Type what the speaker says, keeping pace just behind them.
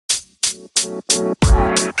Hey,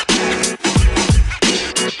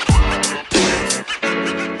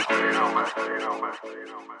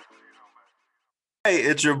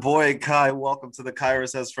 it's your boy Kai. Welcome to the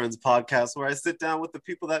Kairos Has Friends podcast, where I sit down with the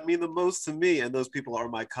people that mean the most to me, and those people are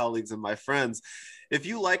my colleagues and my friends. If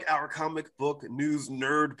you like our comic book news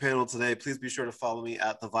nerd panel today, please be sure to follow me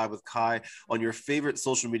at The Vibe with Kai on your favorite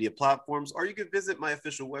social media platforms, or you can visit my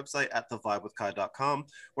official website at thevibewithkai.com,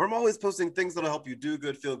 where I'm always posting things that'll help you do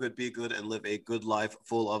good, feel good, be good, and live a good life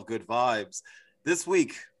full of good vibes. This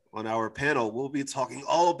week, on our panel, we'll be talking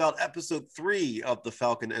all about episode 3 of The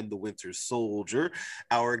Falcon and the Winter Soldier,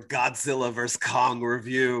 our Godzilla vs. Kong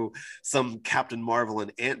review, some Captain Marvel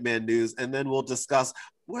and Ant-Man news, and then we'll discuss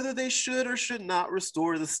whether they should or should not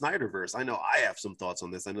restore the Snyderverse. I know I have some thoughts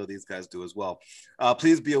on this. I know these guys do as well.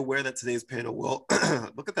 Please be aware that today's panel will...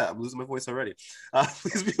 Look at that. I'm losing my voice already.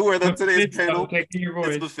 Please be aware that today's panel...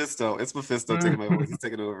 It's Mephisto. It's Mephisto taking my voice. He's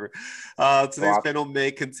taking over. Today's panel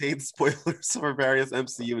may contain spoilers for various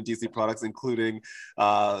MCU and DC products, including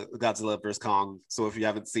Godzilla vs. Kong. So if you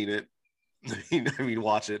haven't seen it, I mean,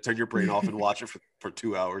 watch it. Turn your brain off and watch it for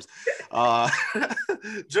 2 hours.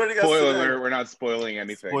 Joining us Spoiler today, alert, we're not spoiling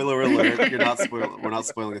anything. Spoiler alert, you're not spoiling. We're not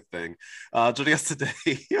spoiling a thing. Joining us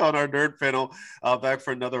today on our nerd panel, back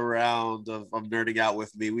for another round of nerding out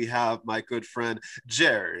with me, we have my good friend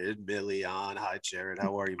Jared Million. Hi, Jared.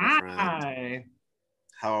 How are you, my friend? Hi.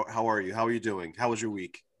 How are you? How are you doing? How was your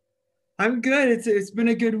week? I'm good. It's been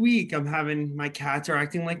a good week. My cats are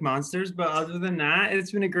acting like monsters, but other than that,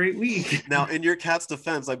 it's been a great week. Now, in your cat's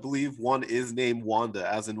defense, I believe one is named Wanda,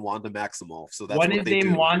 as in Wanda Maximoff. So that's one what is they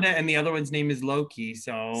named do. Wanda, and the other one's name is Loki.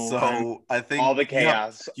 So I think all the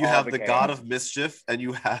chaos. You have the god of mischief, and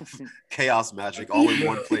you have chaos magic all in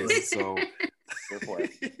one place. So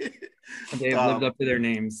they've lived up to their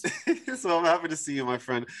names. So I'm happy to see you, my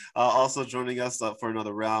friend. Also joining us for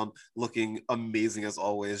another round, looking amazing as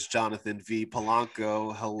always, Jonathan V.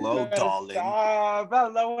 Polanco. Hello, darling.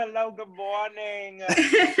 Hello, good morning.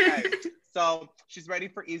 Okay. So she's ready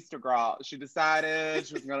for Easter, girl. She decided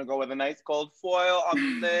she was gonna go with a nice gold foil on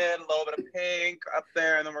the lid, a little bit of pink up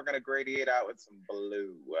there, and then we're gonna gradiate out with some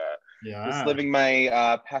blue. Just living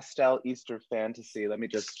my pastel Easter fantasy. Let me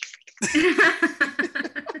just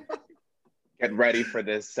get ready for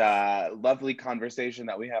this lovely conversation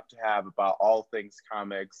that we have to have about all things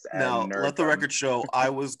comics and now, nerdom. let the record show,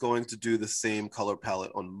 I was going to do the same color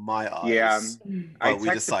palette on my eyes. Yeah, I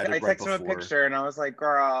texted him a picture and I was like,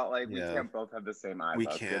 girl, like we can't both have the same eyes. We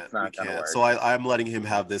can't. It's not gonna work. So I'm letting him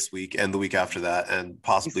have this week and the week after that, and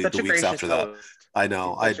possibly the weeks after that. I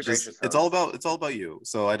know. It's all about you.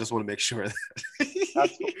 So I just want to make sure that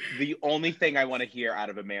that's the only thing I want to hear out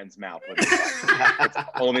of a man's mouth. It's the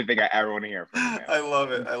only thing I ever want to hear from a man. I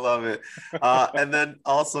love it. And then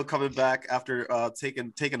also coming back after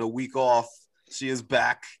taking a week off, she is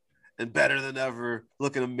back and better than ever,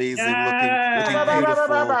 looking amazing, looking beautiful.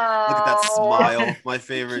 Look at that smile. My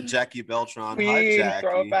favorite, Jackie Beltran. Hi, Jackie.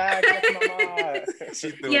 Throwback.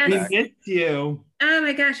 We missed you. Oh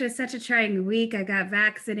my gosh, it was such a trying week. I got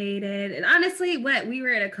vaccinated, and honestly, we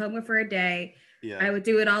were in a coma for a day. Yeah. I would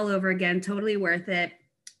do it all over again. Totally worth it.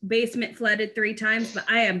 Basement flooded 3 times, but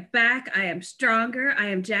I am back. I am stronger. I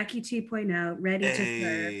am Jackie 2.0, ready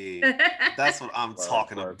to serve. That's what I'm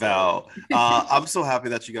talking about. I'm so happy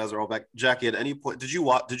that you guys are all back. Jackie, at any point, did you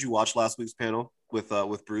watch last week's panel with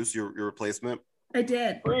Bruce, your replacement? I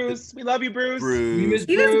did. Bruce, we love you, Bruce. He was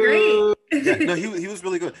great. Yeah, no, he was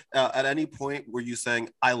really good. At any point were you saying,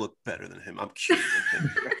 I look better than him, I'm cuter than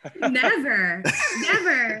him? Never.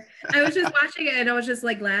 I was just watching it and I was just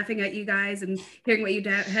like laughing at you guys and hearing what you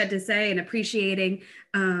had to say and appreciating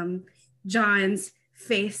John's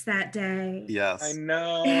face that day. Yes. I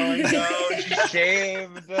know. She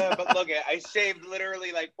shaved, but look, I shaved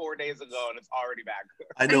literally like 4 days ago and it's already back.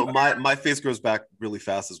 I know my face grows back really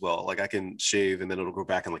fast as well. Like I can shave and then it'll go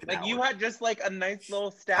back in like an hour. You had just like a nice little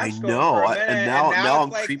stash. I know, and now I'm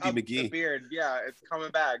like creepy McGee. The beard, yeah, it's coming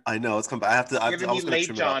back. I know it's coming back. I was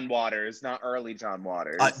late John Waters, not early John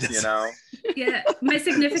Waters. You know. Yeah, my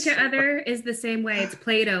significant other is the same way. It's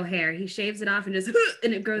Play-Doh hair. He shaves it off and just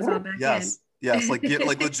and it grows all back in. Yes, like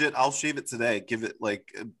legit. I'll shave it today. Give it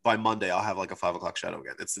like by Monday. I'll have like a 5 o'clock shadow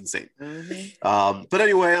again. It's insane. Mm-hmm. But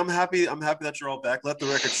anyway, I'm happy that you're all back. Let the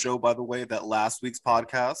record show, by the way, that last week's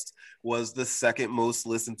podcast was the second most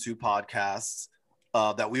listened to podcast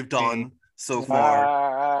that we've done so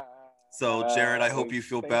far. So Jared, I hope you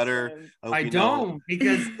feel better. I don't,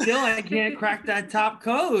 because still I can't crack that top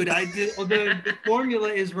code. The formula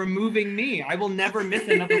is removing me. I will never miss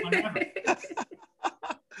another one ever.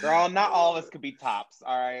 Girl, not all of us could be tops,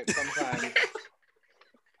 all right? Sometimes.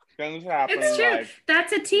 Things happen. It's true. Like,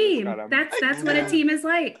 That's a team. That's what a team is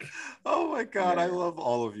like. Oh my God, I love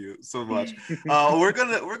all of you so much. We're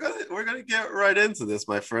gonna get right into this,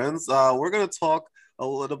 my friends. We're gonna talk a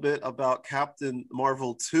little bit about Captain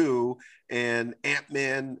Marvel 2 and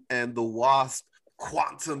Ant-Man and the Wasp: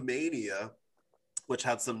 Quantumania, which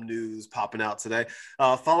had some news popping out today.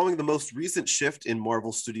 Following the most recent shift in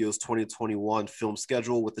Marvel Studios' 2021 film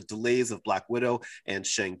schedule with the delays of Black Widow and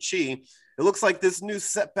Shang-Chi, it looks like this new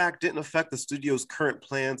setback didn't affect the studio's current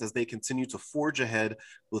plans as they continue to forge ahead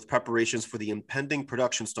with preparations for the impending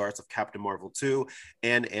production starts of Captain Marvel 2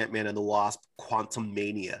 and Ant-Man and the Wasp: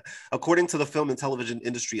 Quantumania. According to the Film and Television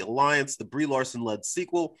Industry Alliance, the Brie Larson-led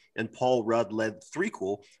sequel and Paul Rudd-led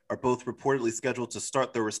threequel are both reportedly scheduled to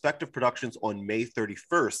start their respective productions on May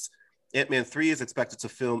 31st. Ant-Man 3 is expected to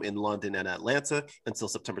film in London and Atlanta until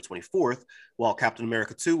September 24th, while Captain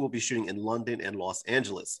America 2 will be shooting in London and Los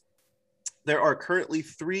Angeles. There are currently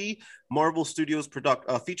 3 Marvel Studios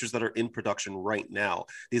features that are in production right now.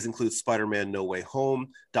 These include Spider-Man: No Way Home,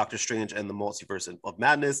 Doctor Strange and the Multiverse of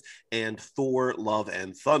Madness, and Thor: Love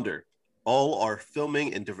and Thunder. All are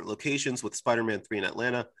filming in different locations, with Spider-Man 3 in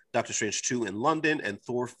Atlanta, Doctor Strange 2 in London, and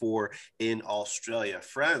Thor 4 in Australia.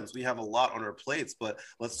 Friends, we have a lot on our plates, but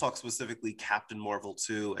let's talk specifically Captain Marvel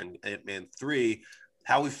 2 and Ant-Man 3.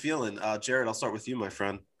 How are we feeling? Jared, I'll start with you, my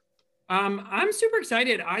friend. I'm super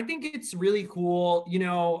excited. I think it's really cool. You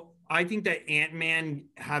know, I think that Ant-Man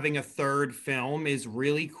having a third film is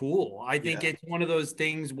really cool. I think it's one of those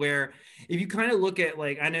things where if you kind of look at,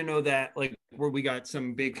 like, I don't know that, like, where we got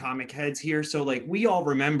some big comic heads here. So like we all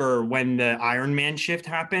remember when the Iron Man shift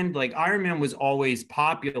happened, like Iron Man was always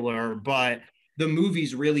popular, but the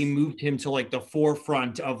movies really moved him to like the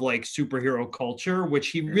forefront of like superhero culture, which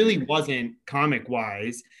he really wasn't comic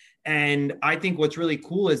wise. And I think what's really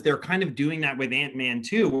cool is they're kind of doing that with Ant-Man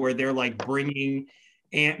too, where they're like bringing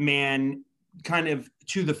Ant-Man kind of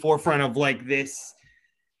to the forefront of like this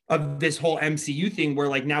whole MCU thing, where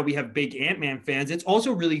like now we have big Ant-Man fans. It's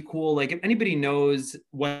also really cool. Like if anybody knows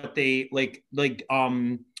what they like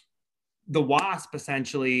the Wasp,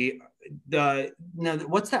 essentially,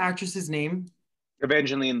 what's the actress's name?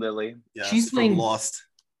 Evangeline Lilly. Yeah, she's from Lost.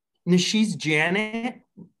 No, she's Janet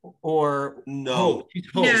or no, Hope. She's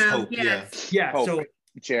Hope. No, Hope. yes. Yeah. Hope. So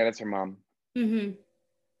Janet's her mom. Mm-hmm.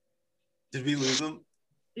 Did we lose him?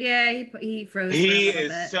 Yeah, he froze. He for a little is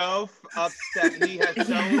bit. so upset. He has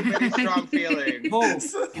so many strong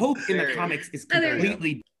feelings. Hope in the comics is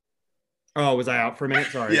completely. Oh, was I out for a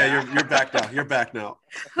minute? Sorry. Yeah, you're back now. You're back now.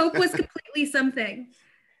 Hope was completely something.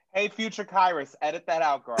 Hey, future Kairos, edit that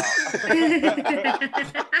out, girl. I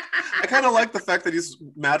kind of like the fact that he's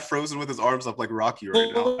mad frozen with his arms up like Rocky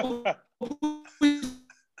right now.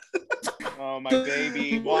 Oh, my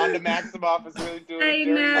baby. Wanda Maximoff is really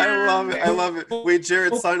doing it. I love it. I love it. Wait,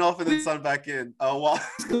 Jared, sign off and then sign back in. While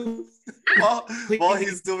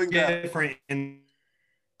he's doing that,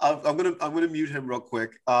 I'm gonna mute him real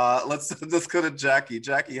quick. Let's go to Jackie.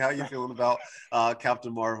 Jackie, how are you feeling about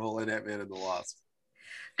Captain Marvel and Ant-Man and the Wasp?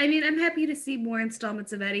 I mean, I'm happy to see more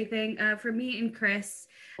installments of anything. For me and Chris,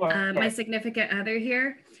 my significant other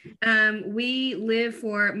here, we live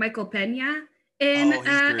for Michael Pena in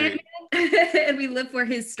Ant-Man, and we live for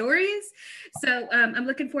his stories. So I'm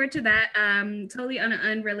looking forward to that. Totally on an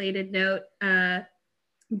unrelated note,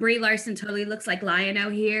 Brie Larson totally looks like Lion-O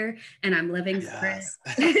here, and I'm living for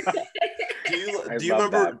it. Do you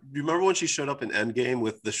remember when she showed up in Endgame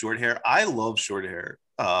with the short hair? I love short hair.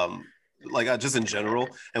 Like just in general,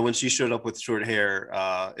 and when she showed up with short hair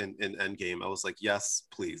in Endgame, I was like, yes,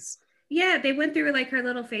 please. Yeah, they went through like her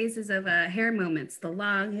little phases of hair moments, the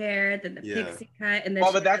long hair, then the pixie cut, and then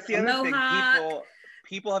but that's the other thing.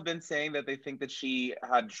 People have been saying that they think that she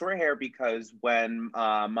had short hair because when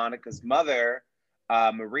Monica's mother,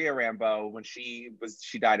 Maria Rambeau, when she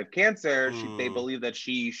died of cancer, they believe that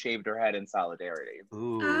she shaved her head in solidarity.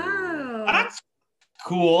 Ooh. Oh, that's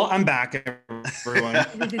cool. I'm back, everyone.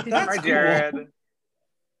 Hi, Jared. Cool.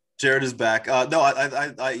 Jared is back. No,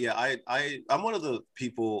 I'm one of the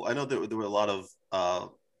people. I know there were a lot of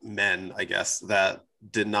men, I guess, that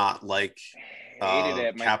did not like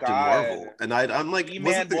Captain Marvel, and I'm like,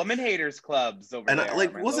 woman haters clubs over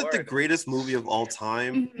there. Was it the greatest movie of all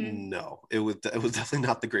time? Mm-hmm. No, it was definitely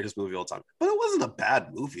not the greatest movie of all time. But it wasn't a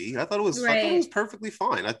bad movie. I thought it was. Right. I thought it was perfectly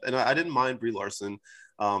fine. I didn't mind Brie Larson.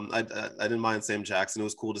 I didn't mind Sam Jackson. It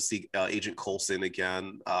was cool to see Agent Coulson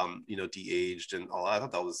again, de-aged and all. I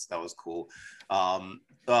thought that was cool.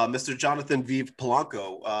 Mr. Jonathan V.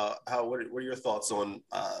 Polanco, what are your thoughts on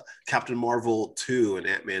Captain Marvel 2 and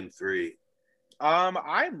Ant-Man 3?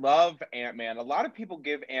 I love Ant-Man. A lot of people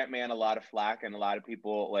give Ant-Man a lot of flack, and a lot of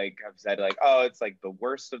people like have said like, oh, it's like the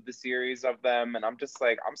worst of the series of them. And I'm just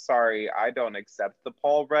like, I'm sorry, I don't accept the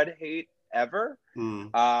Paul Rudd hate ever.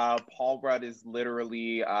 Paul Rudd is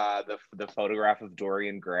literally the photograph of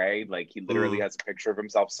Dorian Gray. Like he literally has a picture of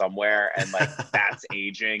himself somewhere, and like that's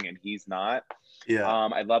aging, and he's not. Yeah.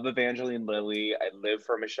 I love Evangeline Lilly. I live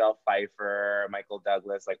for Michelle Pfeiffer, Michael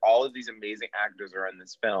Douglas. Like all of these amazing actors are in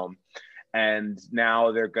this film. And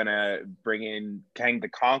now they're gonna bring in Kang the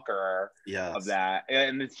Conqueror of that,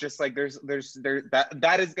 and it's just like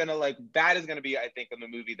that is gonna be, I think, in the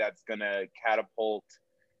movie that's gonna catapult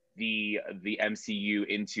the MCU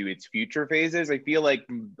into its future phases. I feel like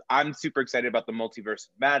I'm super excited about the Multiverse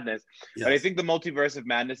of Madness, but I think the Multiverse of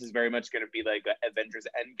Madness is very much gonna be like an Avengers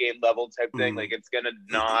Endgame level type thing. Like it's gonna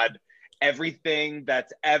nod everything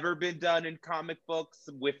that's ever been done in comic books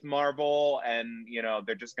with Marvel, and you know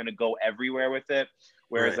they're just going to go everywhere with it,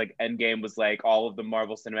 whereas like Endgame was like all of the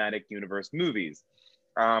Marvel Cinematic Universe movies.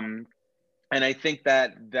 And I think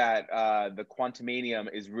that the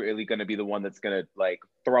Quantumanium is really going to be the one that's going to like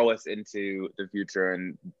throw us into the future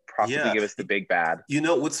and possibly give us the big bad. You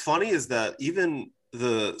know what's funny is that even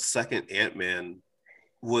the second Ant-Man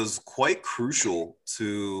was quite crucial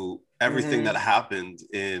to everything that happened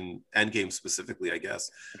in Endgame specifically, I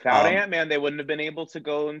guess. Without Ant-Man, they wouldn't have been able to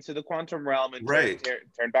go into the quantum realm and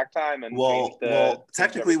turn back time and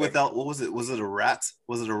technically without, what was it? Was it a rat?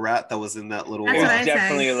 Was it a rat that was in that little... That's what I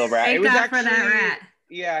definitely say. A little rat. Thank it was God actually, for that rat.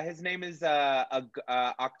 Yeah, his name is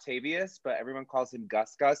Octavius, but everyone calls him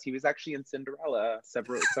Gus Gus. He was actually in Cinderella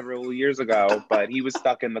several years ago, but he was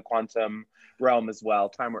stuck in the quantum realm as well.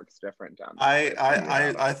 Time works different down there.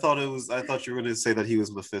 I thought you were going to say that he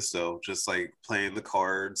was Mephisto, just like playing the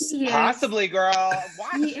cards. Yes. Possibly, girl.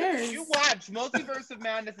 Watch. He is. You watch. Multiverse of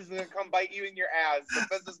Madness is gonna come bite you in your ass.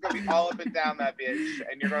 Mephisto's gonna be all up and down that bitch,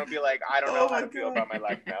 and you're gonna be like, I don't know how to feel about my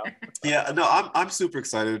life now. Yeah, no, I'm super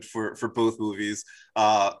excited for both movies.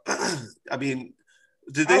 I mean,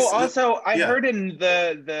 did they? I heard in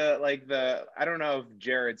the I don't know if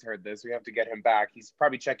Jared's heard this. We have to get him back. He's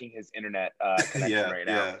probably checking his internet connection right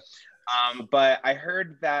now. But I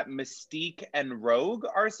heard that Mystique and Rogue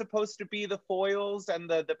are supposed to be the foils and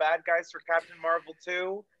the bad guys for Captain Marvel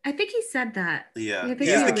 2. I think he said that. Yeah,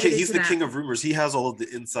 he's the king of rumors. He has all of the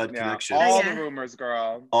inside connections. All the rumors,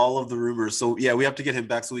 girl. All of the rumors. So yeah, we have to get him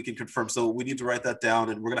back so we can confirm. So we need to write that down,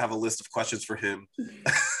 and we're gonna have a list of questions for him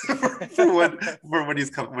for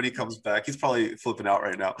when he comes back. He's probably flipping out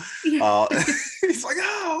right now. He's like,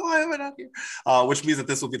 oh, why am I not here? Which means that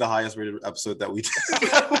this will be the highest rated episode that we do.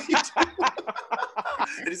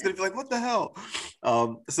 And he's gonna be like, what the hell?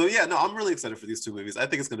 So yeah, no, I'm really excited for these two movies. I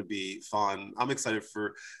think it's gonna be fun. I'm excited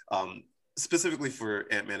for specifically for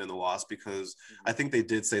Ant-Man and the Wasp, because I think they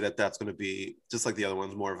did say that that's gonna be just like the other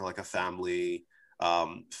ones, more of like a family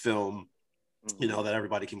film, you know, that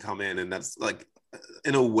everybody can come in, and that's like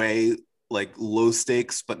in a way like low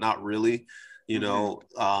stakes, but not really, you know.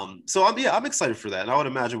 So I'm excited for that, and I would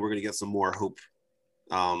imagine we're gonna get some more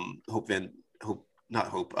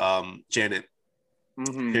Janet.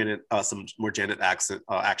 Janet, some more Janet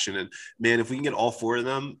action, and man, if we can get all four of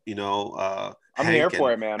them, you know, I'm Hank here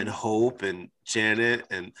for it, man. And Hope and Janet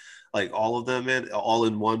and like all of them, and all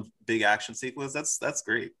in one big action sequence. That's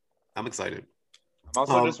great. I'm excited. I'm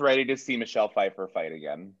also just ready to see Michelle Pfeiffer fight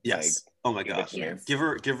again. Yes. Like, oh my gosh. Yes. Give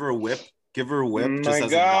her a whip. Give her a whip. Oh just my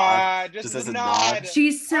as God, a nod. Just as a nod. nod.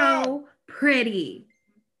 She's so pretty.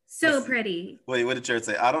 So pretty. Wait, what did Jared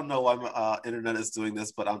say? I don't know why my internet is doing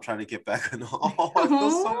this, but I'm trying to get back on. Oh, I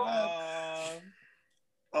feel so bad.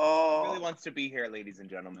 He really wants to be here, ladies and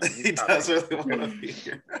gentlemen. He does really want to be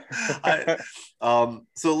here.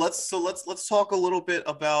 So let's talk a little bit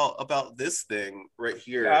about this thing right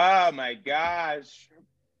here. Oh my gosh.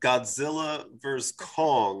 Godzilla vs.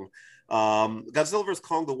 Kong. Godzilla vs.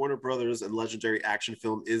 Kong, the Warner Brothers and legendary action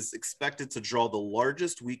film, is expected to draw the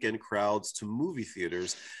largest weekend crowds to movie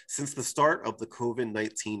theaters since the start of the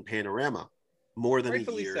COVID-19 panorama. More than a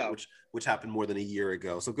year, which happened more than a year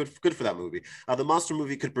ago. So good for that movie. The monster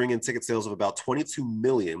movie could bring in ticket sales of about 22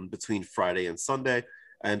 million between Friday and Sunday,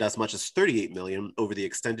 and as much as 38 million over the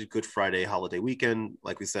extended Good Friday holiday weekend.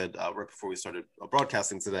 Like we said right before we started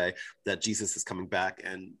broadcasting today, that Jesus is coming back,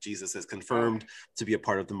 and Jesus is confirmed to be a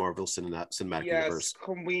part of the Marvel Cinematic Universe.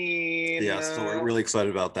 Queen. Yes, so we're really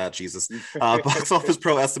excited about that, Jesus. Box Office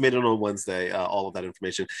Pro estimated on Wednesday all of that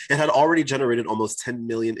information. It had already generated almost 10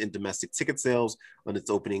 million in domestic ticket sales when it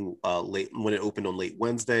opened on late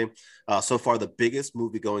Wednesday. So far, the biggest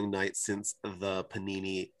movie-going night since the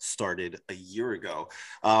Panini started a year ago.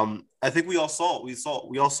 I think we all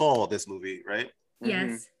saw this movie, right?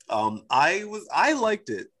 Yes. I liked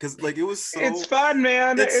it because like it was so. It's fun,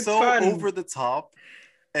 man. It's so fun. over the top,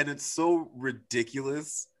 and it's so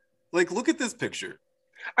ridiculous. Like, look at this picture.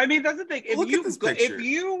 I mean, that's the thing. If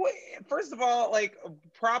you, first of all, like,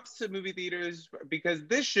 props to movie theaters, because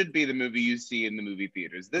this should be the movie you see in the movie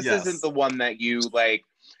theaters. This isn't the one that you like,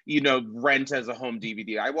 rent as a home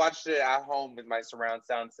DVD. I watched it at home with my surround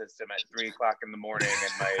sound system at 3:00 in the morning,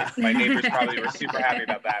 and my neighbors probably were super happy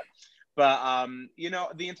about that. But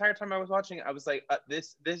the entire time I was watching it, I was like,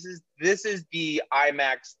 this is the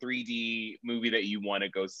IMAX 3D movie that you want to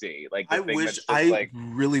go see. Like, I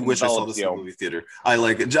really wish I saw this in the movie theater. I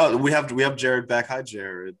like it. We have Jared back. Hi,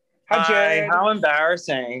 Jared. Hi, Jared. How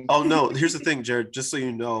embarrassing. Oh no, here's the thing, Jared. Just so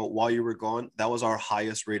you know, while you were gone, that was our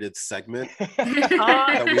highest rated segment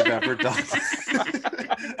that we've ever done.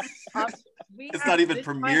 It's not even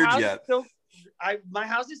premiered yet. My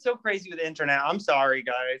house is so crazy with the internet. I'm sorry,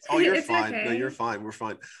 guys. Oh, you're fine. Okay. No, you're fine. We're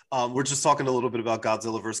fine. We're just talking a little bit about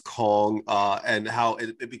Godzilla vs. Kong and how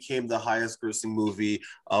it became the highest grossing movie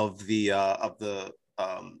of the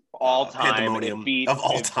all time. Pandemonium of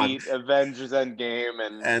all time. Beat Avengers Endgame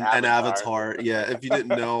and Avatar. Yeah. If you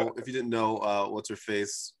didn't know, what's her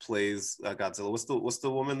face plays Godzilla. What's the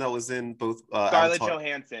woman that was in both? Scarlett Avatar?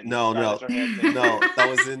 Johansson. No, that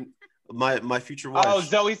was in. My future wife. Oh,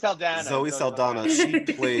 Zoe Saldana. Zoe Saldana. She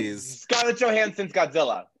plays Scarlett Johansson's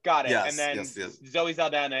Godzilla. Got it. Yes, and then yes. Zoe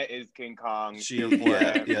Saldana is King Kong.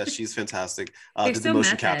 She's fantastic. Did the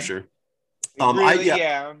motion capture.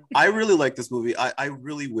 I really like this movie. I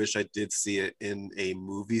really wish I did see it in a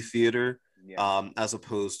movie theater. As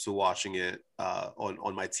opposed to watching it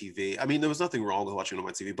on my TV. I mean, there was nothing wrong with watching it on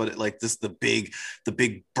my TV, but the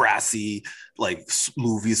big brassy like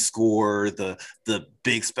movie score, the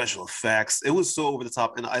big special effects, it was so over the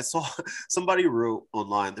top. And I saw somebody wrote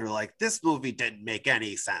online, they're like, this movie didn't make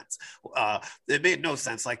any sense. It made no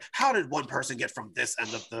sense. Like, how did one person get from this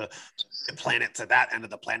end of the planet to that end of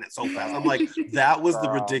the planet so fast? I'm like, that was the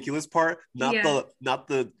ridiculous part, not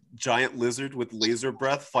the giant lizard with laser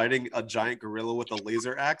breath fighting a giant gorilla with a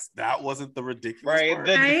laser axe. That wasn't the ridiculous part.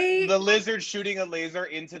 The lizard shooting a laser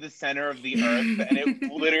into the center of the earth, and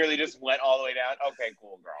it literally just went all the way down. Okay,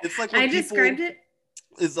 cool, girl. It's like when described it.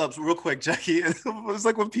 It's up real quick, Jackie. It was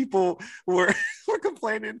like when people were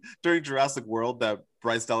complaining during Jurassic World that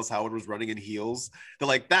Bryce Dallas Howard was running in heels. They're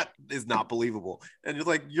like, that is not believable. And you're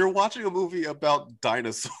like, you're watching a movie about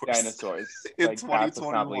dinosaurs. In like,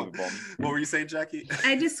 2021. What were you saying, Jackie?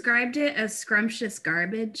 I described it as scrumptious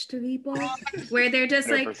garbage to people, where they're just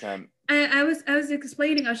 100%. Like, I was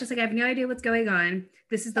explaining. I was just like, I have no idea what's going on.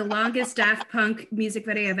 This is the longest Daft Punk music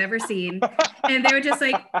video I've ever seen. And they were just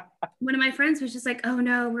like, one of my friends was just like, oh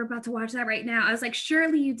no, we're about to watch that right now. I was like,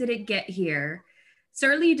 surely you didn't get here.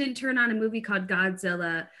 Certainly you didn't turn on a movie called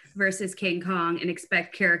Godzilla versus King Kong and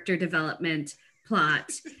expect character development,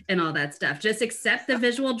 plot, and all that stuff. Just accept the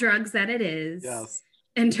visual drugs that it is. Yes.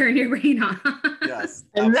 And turn your brain on. Yes.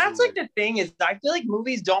 And that's like the thing is, I feel like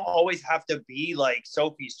movies don't always have to be like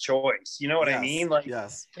Sophie's Choice. You know what I mean? Like,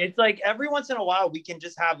 it's like every once in a while we can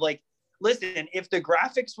just have like, listen, if the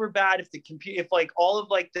graphics were bad, if like all of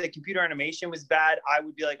like the computer animation was bad, I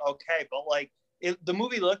would be like, okay, but like the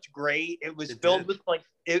movie looked great. It was filled with like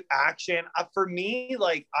action. For me,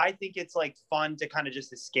 like I think it's like fun to kind of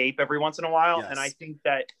just escape every once in a while, and I think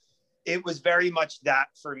that it was very much that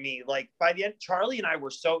for me. Like by the end, Charlie and I were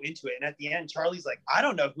so into it. And at the end, Charlie's like, I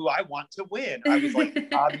don't know who I want to win. I was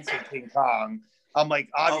like, obviously King Kong. I'm like,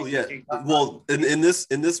 obviously King Kong. Well, in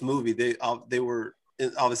this movie, they were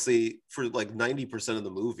obviously for like 90% of the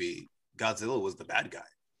movie, Godzilla was the bad guy.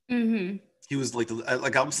 Mm-hmm. He was like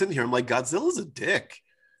I'm sitting here, I'm like, Godzilla's a dick.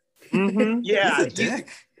 Mm-hmm. Yeah. He's a dick.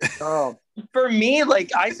 For me, like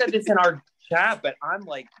I said this in our chat, but I'm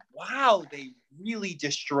like, wow, they really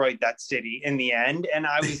destroyed that city in the end. And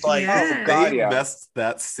I was like, oh God, they messed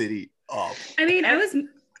that city up. I mean,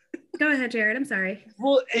 go ahead, Jared, I'm sorry.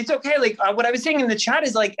 Well, it's okay. Like what I was saying in the chat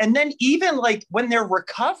is like, and then even like when they're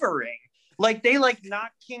recovering, like they like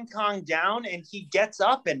knock King Kong down and he gets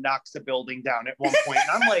up and knocks the building down at one point.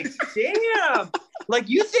 And I'm like, damn, like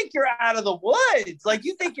you think you're out of the woods. Like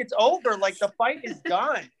you think it's over. Like the fight is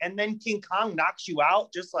done. And then King Kong knocks you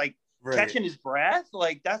out just like catching his breath.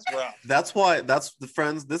 Like that's rough.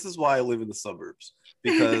 This is why I live in the suburbs,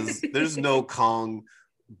 because there's no Kong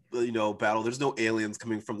battle. There's no aliens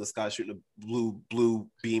coming from the sky shooting a blue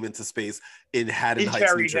beam into space in Haddon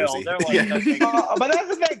Heights, New Jersey. But that's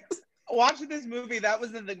the thing. watching this movie, that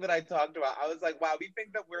was the thing that I talked about. I was like, wow, we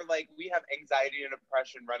think that we have anxiety and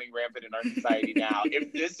depression running rampant in our society now.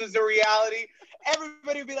 If this is a reality,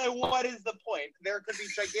 everybody would be like, what is the point? There could be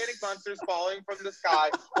gigantic monsters falling from the sky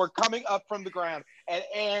or coming up from the ground at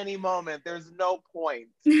any moment. There's no point.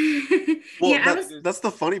 Well, yeah, that's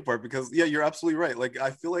the funny part, because yeah, you're absolutely right. Like,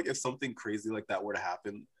 I feel like if something crazy like that were to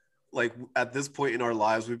happen, like at this point in our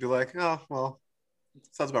lives, we'd be like, oh, well,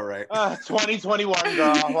 sounds about right. 2021,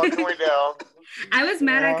 girl. What can we do? I was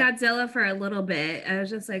mad at Godzilla for a little bit. I was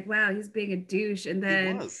just like, wow, he's being a douche. And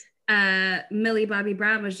then Millie Bobby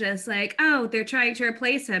Brown was just like, oh, they're trying to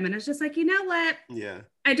replace him. And it's just like, you know what? Yeah.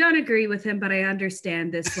 I don't agree with him, but I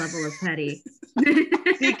understand this level of petty.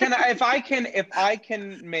 See, if I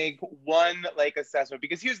can make one like assessment,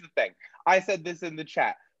 because here's the thing. I said this in the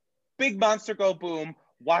chat. Big monster go boom,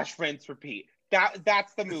 watch, rinse, repeat.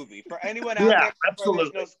 That's the movie. For anyone out there,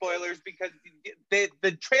 absolutely. There's no spoilers, because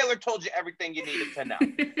the trailer told you everything you needed to know.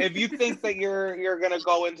 If you think that you're gonna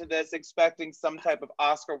go into this expecting some type of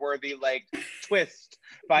Oscar-worthy like twist,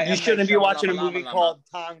 you shouldn't be watching a movie called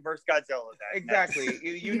Kong vs. Godzilla. Exactly.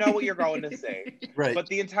 You know what you're going to see. Right. But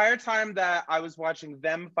the entire time that I was watching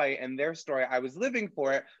them fight and their story, I was living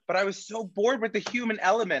for it. But I was so bored with the human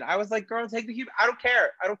element. I was like, girl, take the human. I don't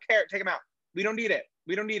care. Take them out. We don't need it.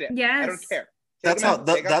 Yes. I don't care.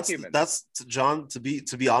 That's John, to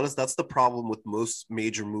be honest, that's the problem with most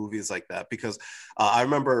major movies like that, because I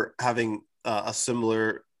remember having a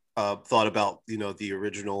similar thought about, the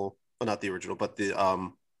original, well, not the original, but the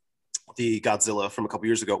Godzilla from a couple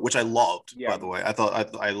years ago, which I loved, by the way.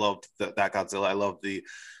 I loved that Godzilla. I loved the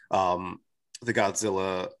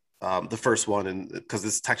Godzilla, the first one, and because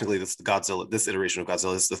this Godzilla, this iteration of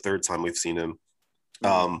Godzilla, this is the third time we've seen him.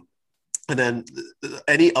 And then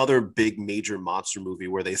any other big major monster movie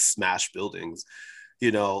where they smash buildings,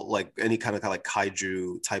 like any kind of like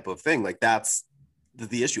kaiju type of thing, like that's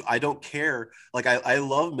the issue. I don't care. Like I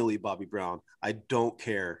love Millie Bobby Brown. I don't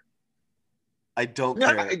care. I don't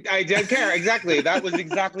care. I don't care. Exactly. That was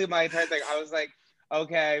exactly my entire thing. I was like,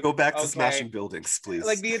 okay. Go back to smashing buildings, please.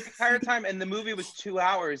 Like the entire time, and the movie was 2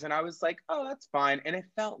 hours, and I was like, oh, that's fine. And it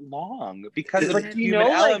felt long because of the human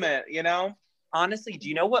element, Honestly, do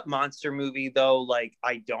you know what monster movie though, like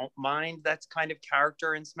I don't mind that's kind of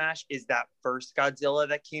character in Smash, is that first Godzilla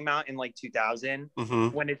that came out in like 2000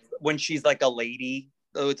 when she's like a lady.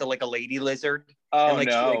 Oh, it's like a lady lizard. Oh, and, like,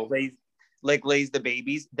 no. She lays the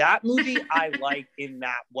babies. That movie I like in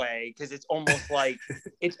that way, because it's almost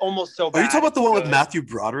so bad. Are you talking about the one with Matthew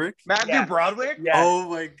Broderick? Broderick? Yes. Oh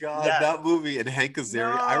my god, that movie, and Hank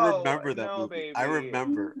Azaria. I remember that movie. Baby. I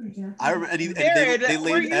remember. And they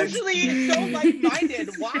laid eggs. We're usually so like-minded.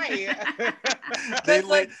 Why? They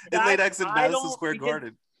laid eggs in Madison Square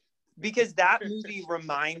Garden. Because that movie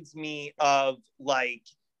reminds me of like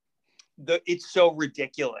it's so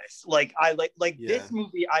ridiculous. Like I like this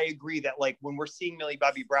movie. I agree that like when we're seeing Millie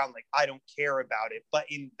Bobby Brown, like I don't care about it. But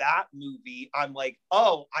in that movie, I'm like,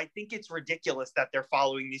 oh, I think it's ridiculous that they're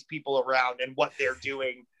following these people around and what they're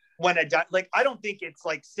doing. I don't think it's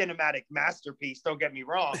like cinematic masterpiece. Don't get me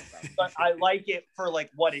wrong, but I like it for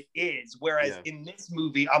like what it is. Whereas in this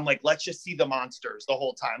movie, I'm like, let's just see the monsters the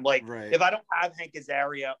whole time. Like if I don't have Hank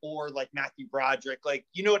Azaria or like Matthew Broderick, like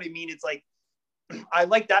you know what I mean? It's like. I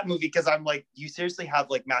like that movie because I'm like, you seriously have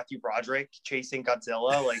like Matthew Broderick chasing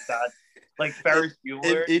Godzilla like that, like Ferris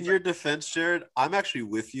Bueller. In your defense, Jared, I'm actually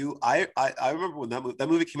with you. I remember when that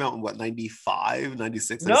movie came out in what, 95,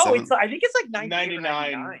 96? No, I think it's like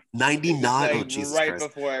 99. 99. Like oh Jesus right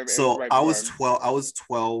Christ! Before, so right I was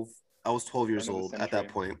 12. I was 12 years old at that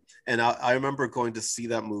point, and I remember going to see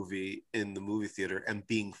that movie in the movie theater and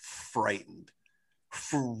being frightened.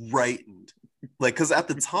 Like, because at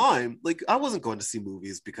the time, like I wasn't going to see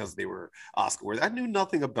movies because they were Oscar worthy. I knew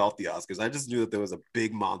nothing about the Oscars. I just knew that there was a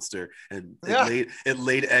big monster, and it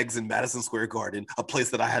laid eggs in Madison Square Garden, a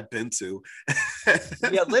place that I had been to.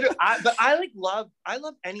 Literally. But I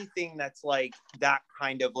love anything that's like that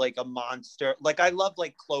kind of like a monster. Like I love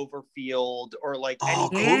like Cloverfield or like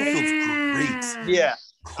Cloverfield's great. Yeah.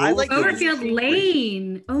 I like Cloverfield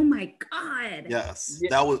Lane. Oh my god. Yes,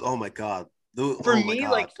 that was. Oh my god. For me,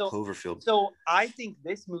 like Cloverfield. So I think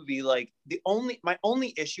this movie, like my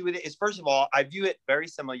only issue with it is, first of all, I view it very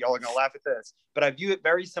similar. Y'all are gonna laugh at this, but I view it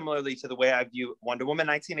very similarly to the way I view Wonder Woman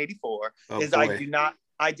 1984.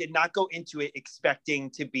 I did not go into it expecting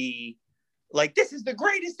to be like, this is the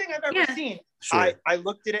greatest thing I've ever seen. Sure. I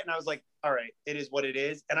looked at it and I was like, all right, it is what it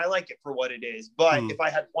is, and I like it for what it is. But if I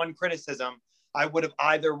had one criticism, I would have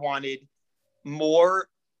either wanted more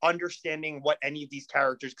understanding what any of these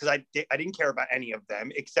characters, because I didn't care about any of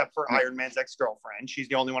them except for Iron Man's ex-girlfriend. She's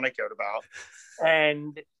the only one I cared about.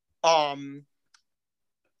 And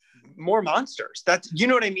more monsters. That's, you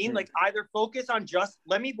know what I mean? Like, either focus on just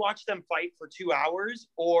let me watch them fight for 2 hours,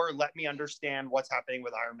 or let me understand what's happening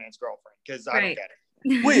with Iron Man's girlfriend, because I don't get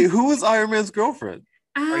it. Wait, who was Iron Man's girlfriend?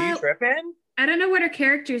 Are you tripping? I don't know what her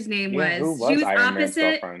character's name was. Who was She was Iron Man's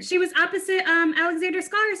opposite. girlfriend? She was opposite Alexander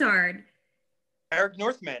Skarsgård. Eric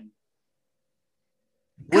Northman.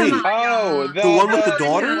 Wait, the one with the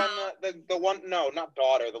daughter? The one, no, not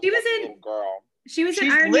daughter. The little girl. She was in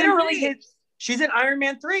She's Iron literally Man 3. She's in Iron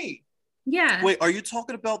Man 3. Yeah. Wait, are you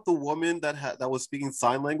talking about the woman that was speaking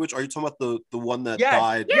sign language? Are you talking about the one that Yes.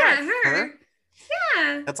 died? Yeah, her.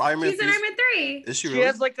 Yeah. That's Iron Man. She's in Iron Man 3. Is she She really?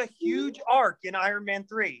 has like a huge arc in Iron Man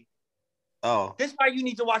 3. Oh. This is why you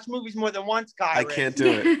need to watch movies more than once, Kyra. I can't do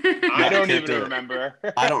it. I don't even remember.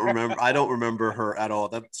 I don't remember her at all.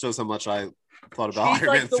 That shows how much I thought about She's Iron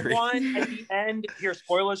like Man the 3. one at the end. Here,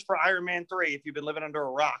 spoilers for Iron Man 3 if you've been living under a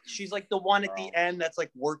rock. She's like the one at the end that's like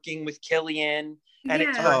working with Killian. And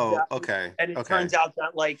it turns out, okay. And it turns out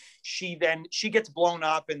that like she gets blown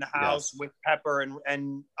up in the house with Pepper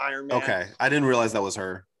and Iron Man. Okay. I didn't realize that was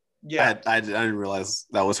her. Yeah. I didn't realize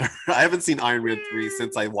that was her. I haven't seen Iron Man 3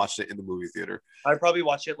 since I watched it in the movie theater. I probably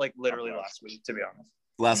watched it like literally last week, to be honest.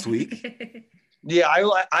 Last week? Yeah,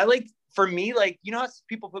 I like, for me, like, you know how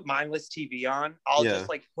people put mindless TV on? I'll just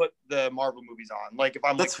like put the Marvel movies on. Like if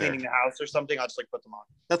I'm like cleaning the house or something, I'll just like put them on.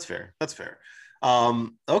 That's fair.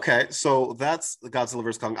 Okay, so that's Godzilla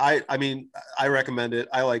vs. Kong. I mean, I recommend it.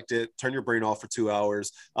 I liked it. Turn your brain off for 2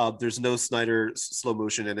 hours. There's no Snyder slow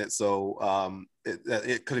motion in it, so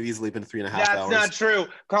it could have easily been 3.5 hours. That's not true.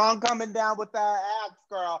 Kong coming down with that axe,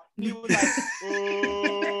 girl. He was like,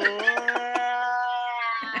 ooh.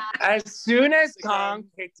 As soon as Kong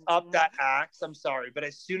picked up that axe, I'm sorry, but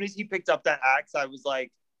as soon as he picked up that axe, I was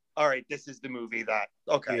like, all right, this is the movie that,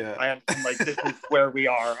 okay. Yeah. I'm like, this is where we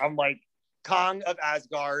are. I'm like, Kong of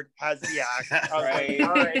Asgard has the axe. All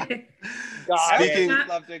right. I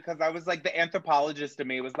loved it because I was like, the anthropologist to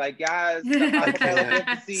me was like, yes.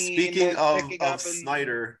 Speaking of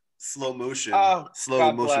Snyder, slow motion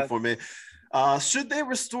for me. Should they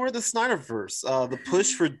restore the Snyderverse? The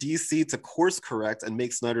push for DC to course correct and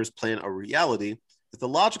make Snyder's plan a reality is the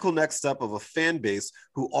logical next step of a fan base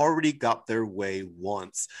who already got their way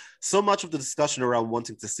once. So much of the discussion around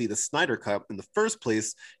wanting to see the Snyder Cut in the first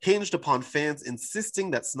place hinged upon fans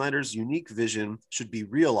insisting that Snyder's unique vision should be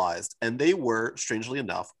realized, and they were, strangely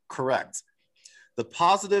enough, correct. The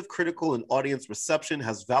positive critical and audience reception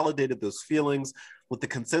has validated those feelings, with the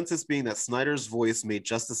consensus being that Snyder's voice made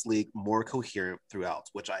Justice League more coherent throughout,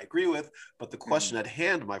 which I agree with. But the question at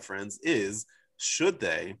hand, my friends, is should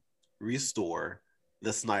they restore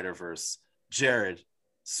the Snyderverse? Jared,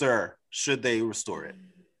 sir, should they restore it?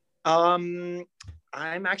 I'm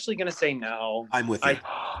actually going to say no. I'm with you.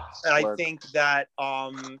 I think that,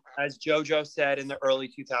 as JoJo said in the early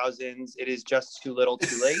 2000s, it is just too little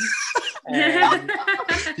too late. And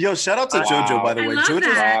yo, shout out to JoJo, by the way.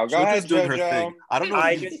 JoJo's doing her thing. I don't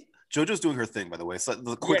know. JoJo's doing her thing, by the way. So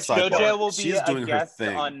the quick sidebar. JoJo will be a guest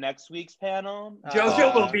on next week's panel.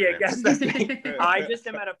 JoJo will be a guest. I just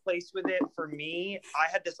am at a place with it. For me, I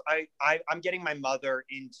had this. I'm getting my mother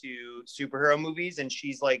into superhero movies, and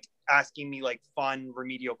she's like asking me like fun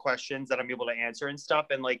remedial questions that I'm able to answer and stuff.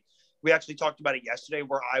 And like we actually talked about it yesterday,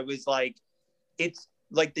 where I was like, it's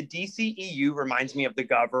like the DCEU reminds me of the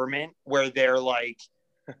government, where they're like,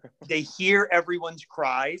 they hear everyone's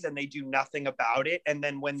cries and they do nothing about it. And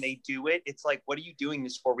then when they do it, it's like, what are you doing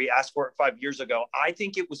this for? We asked for it 5 years ago. I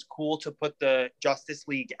think it was cool to put the Justice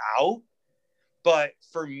League out. But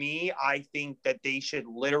for me, I think that they should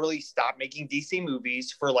literally stop making DC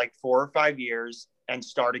movies for like 4 or 5 years and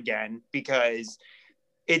start again, because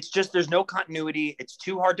it's just, there's no continuity. It's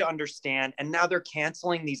too hard to understand. And now they're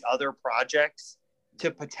canceling these other projects to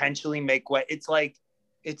potentially make what it's like,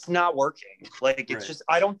 it's not working. Like, it's just,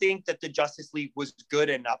 I don't think that the Justice League was good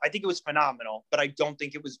enough. I think it was phenomenal, but I don't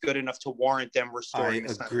think it was good enough to warrant them restoring.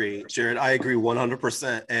 I agree, Jared. I agree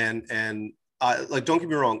 100%. And like, don't get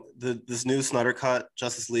me wrong. This new Snyder Cut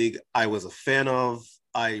Justice League, I was a fan of.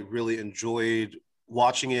 I really enjoyed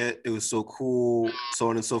watching it. It was so cool, so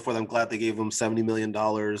on and so forth. I'm glad they gave them $70 million.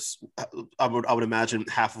 I would imagine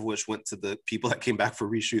half of which went to the people that came back for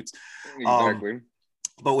reshoots. Exactly.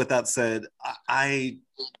 But with that said, I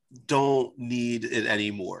don't need it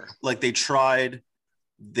anymore. Like, they tried.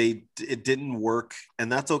 it didn't work,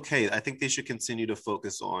 and that's okay. I think they should continue to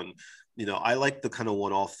focus on, I like the kind of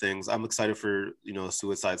one-off things. I'm excited for,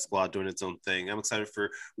 Suicide Squad doing its own thing. I'm excited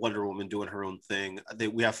for Wonder Woman doing her own thing.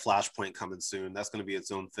 We have Flashpoint coming soon. That's going to be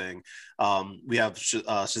its own thing. We have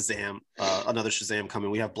Shazam, another Shazam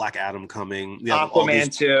coming. We have Black Adam coming. We have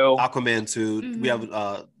Aquaman 2. Aquaman 2. Mm-hmm. We have,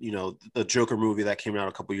 the Joker movie that came out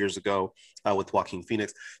a couple years ago with Joaquin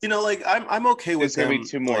Phoenix. I'm okay with them. There's going to be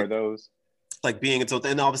 2 more of those. Being its own,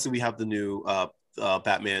 and obviously we have the new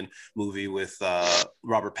Batman movie with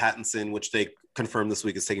Robert Pattinson, which they confirmed this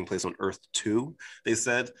week is taking place on Earth 2, they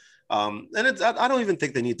said. And I don't even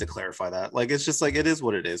think they need to clarify that. It's just it is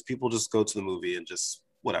what it is. People just go to the movie and just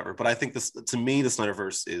whatever. But I think to me, the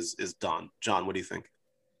Snyderverse is done. John, what do you think?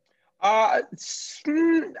 I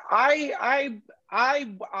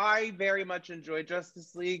very much enjoy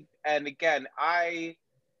Justice League, and again, I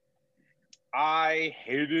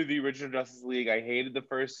hated the original Justice League. I hated the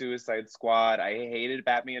first Suicide Squad. I hated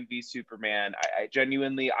Batman v Superman. I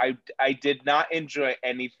genuinely, I did not enjoy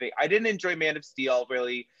anything. I didn't enjoy Man of Steel,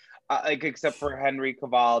 really, except for Henry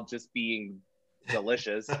Cavill just being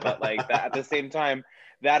delicious. But that, at the same time,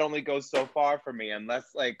 that only goes so far for me,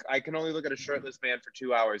 unless I can only look at a shirtless man for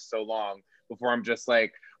 2 hours so long before I'm just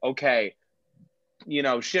okay,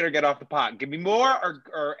 shit or get off the pot. Give me more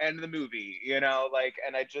or end the movie, and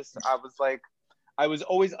I was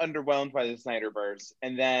always underwhelmed by the Snyderverse.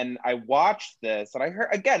 And then I watched this and I heard,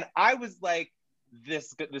 again, I was like,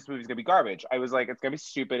 this movie's gonna be garbage. I was like, it's gonna be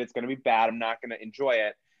stupid. It's gonna be bad. I'm not gonna enjoy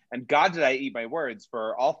it. And God, did I eat my words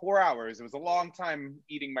for all 4 hours. It was a long time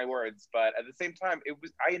eating my words, but at the same time,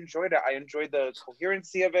 I enjoyed it. I enjoyed the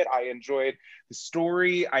coherency of it. I enjoyed the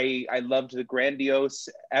story. I loved the grandiose,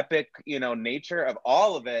 epic, nature of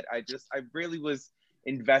all of it. I really was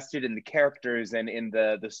invested in the characters and in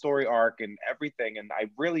the story arc and everything. And I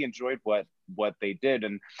really enjoyed what they did.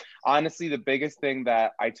 And honestly, the biggest thing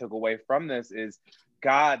that I took away from this is,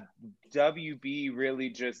 God, WB really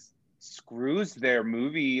just screws their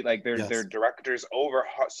movie, their directors over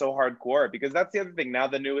so hardcore, because that's the other thing. Now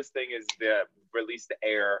the newest thing is the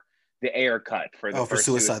air cut for the first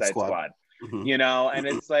Suicide Squad. Mm-hmm. And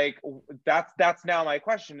it's that's now my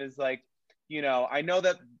question is I know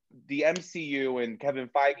that the MCU and Kevin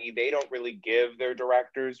Feige, they don't really give their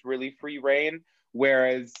directors really free reign,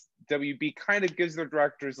 whereas WB kind of gives their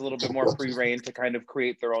directors a little bit more free reign to kind of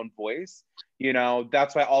create their own voice.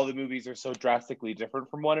 That's why all the movies are so drastically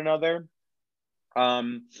different from one another.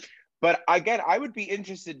 But again, I would be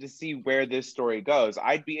interested to see where this story goes.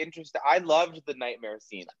 I'd be interested. I loved the nightmare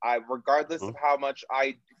scene. Regardless of how much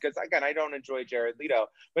because again, I don't enjoy Jared Leto,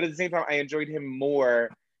 but at the same time, I enjoyed him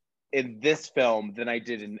more in this film than I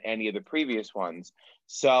did in any of the previous ones.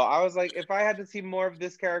 So I was like, if I had to see more of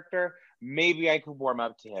this character, maybe I could warm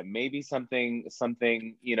up to him. Maybe something,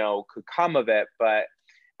 could come of it. But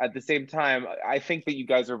at the same time, I think that you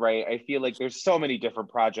guys are right. I feel like there's so many different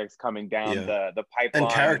projects coming down the pipeline.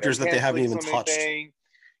 And characters that they haven't even touched. And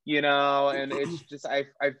it's just, I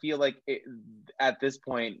feel like at this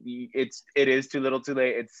point, it is too little too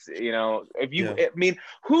late. It's, I mean,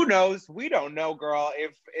 who knows? We don't know, girl.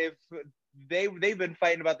 If they've been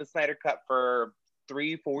fighting about the Snyder Cut for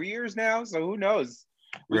 3-4 years now. So who knows?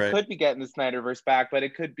 We could be getting the Snyderverse back, but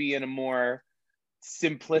it could be in a more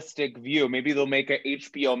simplistic view. Maybe they'll make a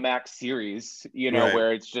HBO Max series,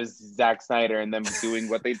 where it's just Zack Snyder and them doing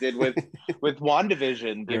what they did with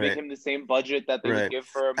WandaVision, giving him the same budget that they would give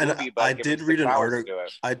for a movie. But I did read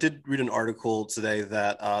an article today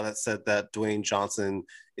that said that Dwayne Johnson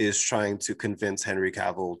is trying to convince Henry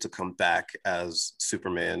Cavill to come back as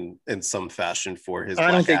Superman in some fashion for his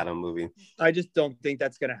Black Adam movie. I just don't think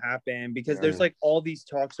that's going to happen, because there's all these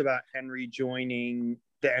talks about Henry joining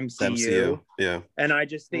the MCU. Yeah. And I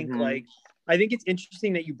just think I think it's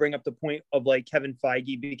interesting that you bring up the point of Kevin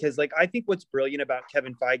Feige, because I think what's brilliant about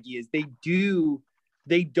Kevin Feige is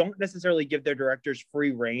they don't necessarily give their directors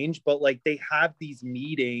free range, but they have these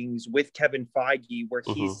meetings with Kevin Feige where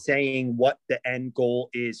he's saying what the end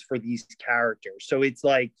goal is for these characters. So it's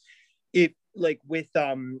with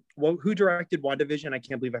who directed WandaVision? I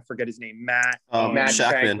can't believe I forget his name. Matt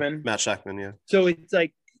Shakman. Matt Shakman, yeah. So it's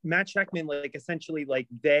Matt Shakman, essentially,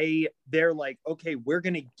 they're okay, we're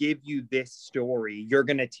going to give you this story. You're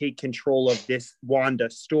going to take control of this Wanda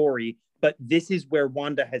story, but this is where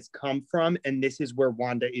Wanda has come from, and this is where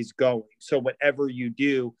Wanda is going. So whatever you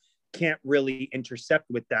do can't really intercept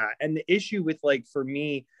with that. And the issue with, for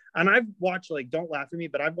me, and I've watched, don't laugh at me,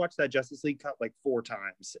 but I've watched that Justice League cut 4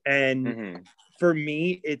 times. And for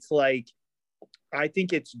me, it's I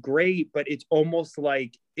think it's great, but it's almost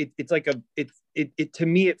it's it to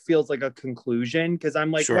me, it feels like a conclusion, because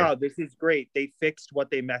I'm like, wow, this is great. They fixed what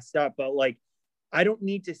they messed up, but like, I don't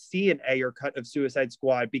need to see an Ayer cut of Suicide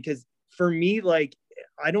Squad, because for me, like,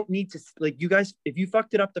 I don't need to, like, you guys, if you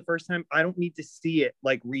fucked it up the first time, I don't need to see it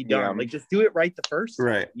like redone. Like, just do it right the first time.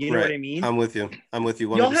 Right. You know what I mean? I'm with you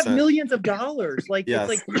 100%. Y'all have millions of dollars. Like,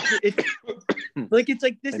 it's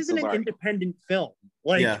like this isn't an independent film.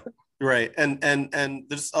 Like, yeah. Right, and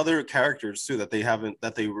there's other characters too that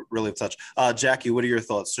they really touched. Jackie, what are your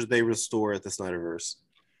thoughts? Should they restore the Snyderverse?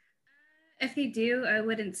 If they do, I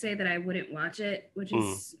wouldn't say that I wouldn't watch it, which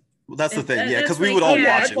is well, that's the thing, because we would all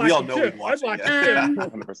watch it. We all know we'd watch it.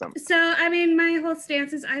 100%. So, I mean, my whole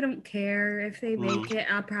stance is I don't care if they make it.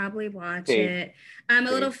 I'll probably watch it. I'm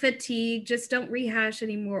a little fatigued. Just don't rehash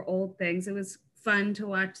any more old things. It was fun to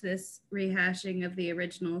watch this rehashing of the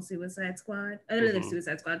original Suicide Squad,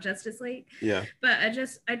 Suicide Squad, Justice League. Yeah. But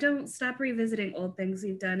I don't stop revisiting old things.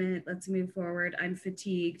 We've done it. Let's move forward. I'm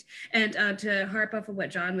fatigued. And to harp off of what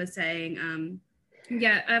John was saying,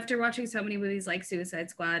 yeah, after watching so many movies like Suicide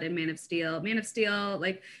Squad and Man of Steel,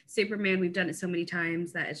 like Superman, we've done it so many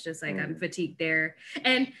times that it's just like I'm fatigued there.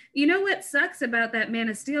 And you know what sucks about that Man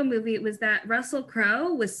of Steel movie? It was that Russell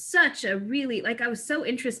Crowe was such a really, like, I was so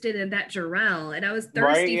interested in that Jor-El, and I was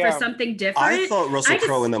thirsty for something different. I thought Russell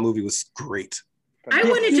Crowe in that movie was great. I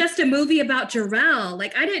wanted just a movie about Jor-El.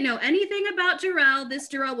 Like, I didn't know anything about Jor-El. This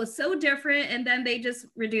Jor-El was so different, and then they just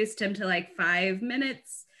reduced him to like 5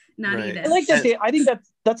 minutes. Not even. I like that. I think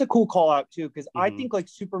that's a cool call out too, because I think like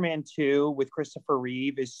Superman 2 with Christopher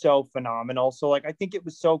Reeve is so phenomenal. So like, I think it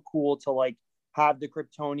was so cool to like have the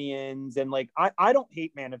Kryptonians, and like, I don't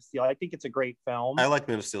hate Man of Steel. I think it's a great film. I like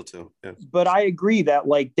Man of Steel too. Yeah. But I agree that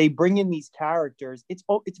like they bring in these characters. It's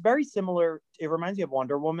very similar. It reminds me of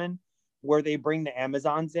Wonder Woman, where they bring the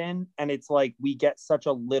Amazons in, and it's like we get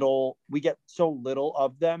so little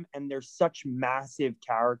of them, and there's such massive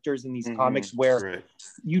characters in these comics where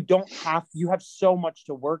you have so much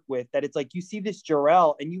to work with that it's like you see this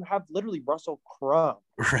Jor-El and you have literally Russell Crowe.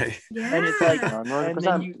 Right. Yeah. And it's like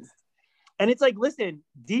and it's like, listen,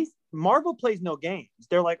 Marvel plays no games.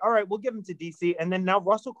 They're like, all right, we'll give him to DC, and then now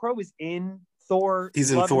Russell Crowe is in Thor.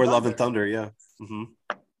 He's in Thor Love and Thunder, yeah.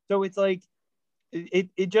 So it's like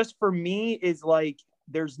it just, for me, is like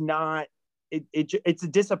there's not it's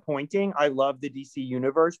disappointing. I love the DC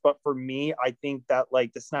universe, but for me, I think that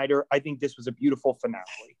like I think this was a beautiful finale.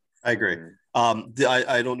 I agree.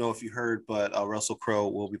 I don't know if you heard, but Russell Crowe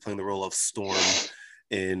will be playing the role of Storm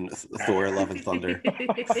in Thor Love and Thunder.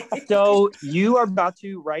 So you are about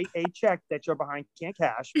to write a check that you're behind can't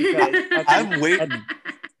cash, because I'm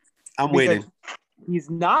waiting.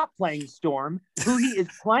 He's not playing Storm. Who he is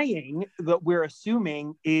playing, that we're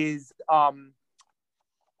assuming, is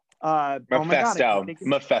Mephisto.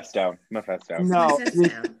 No,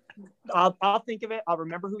 I'll think of it. I'll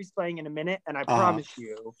remember who he's playing in a minute, and I promise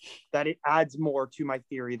you that it adds more to my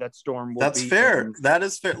theory that Storm will. That's fair. That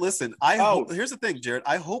is fair. Listen, here's the thing, Jared.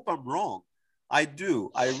 I hope I'm wrong. I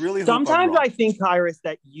do. I really. Sometimes I think, Kyrus,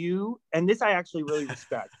 that you, and this I actually really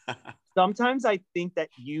respect. Sometimes I think that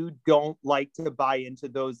you don't like to buy into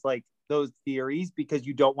those theories because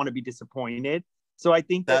you don't want to be disappointed. So I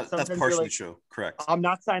think that's partially true. Correct. I'm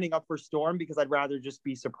not signing up for Storm because I'd rather just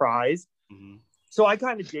be surprised. So I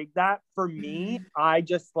kind of dig that. For me, I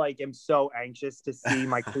just am so anxious to see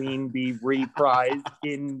my queen be reprised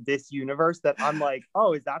in this universe that I'm like,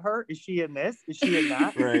 oh, is that her? Is she in this? Is she in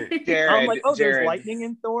that? Right. Jared, I'm like, oh, there's lightning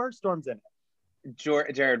in Thor. Storm's in it.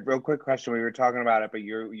 Jared, real quick question. We were talking about it, but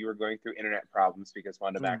you were going through internet problems because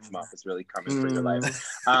Wanda Maximoff is really coming for your life.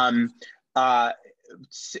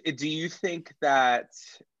 Do you think that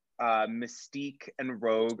Mystique and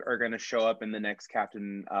Rogue are going to show up in the next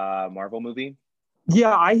Captain Marvel movie?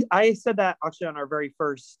 Yeah, I said that actually on our very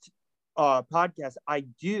first podcast. I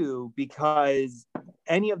do, because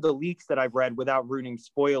any of the leaks that I've read, without ruining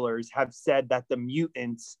spoilers, have said that the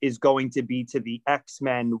mutants is going to be to the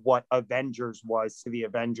X-Men what Avengers was to the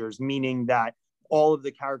Avengers, meaning that all of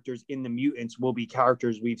the characters in the mutants will be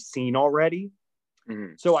characters we've seen already.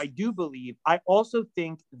 So I do believe. I also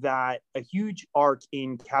think that a huge arc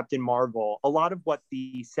in Captain Marvel, a lot of what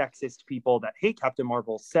the sexist people that hate Captain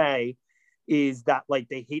Marvel say is that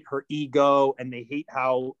they hate her ego and they hate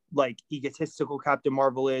how egotistical Captain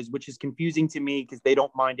Marvel is, which is confusing to me because they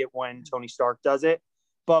don't mind it when Tony Stark does it.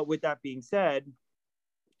 But with that being said,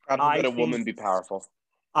 how could a woman be powerful?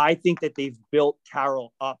 I think that they've built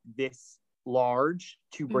Carol up this large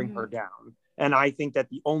to bring her down. And I think that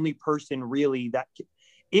the only person really that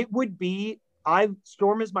it would be,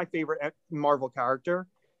 Storm is my favorite Marvel character,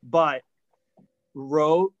 but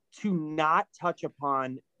to not touch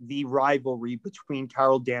upon the rivalry between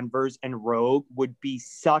Carol Danvers and Rogue would be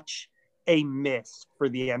such a miss for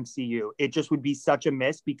the MCU. It just would be such a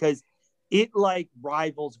miss because it like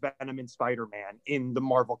rivals Venom and Spider-Man in the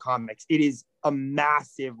Marvel comics. It is a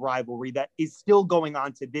massive rivalry that is still going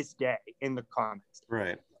on to this day in the comics.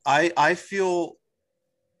 Right. I feel,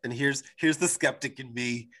 and here's the skeptic in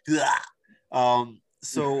me.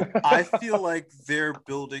 So I feel like they're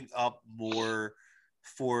building up more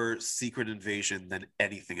for Secret Invasion than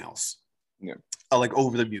anything else. Yeah. Like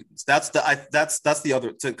over the mutants. That's the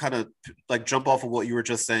other, to kind of like jump off of what you were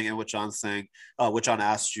just saying and what John's saying, what John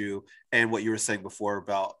asked you and what you were saying before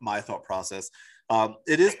about my thought process.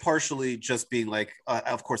 It is partially just being like,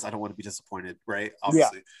 of course I don't want to be disappointed, right?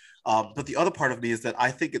 Obviously. Yeah. But the other part of me is that I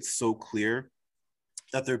think it's so clear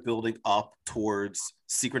that they're building up towards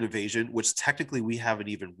Secret Invasion, which technically we haven't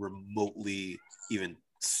even remotely even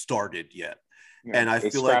started yet. Yeah, and I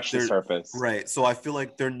feel like they're surface. Right. So I feel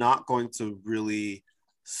like they're not going to really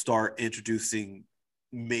start introducing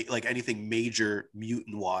like anything major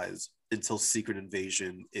mutant wise until Secret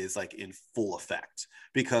Invasion is like in full effect,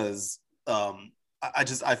 because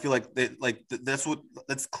I feel like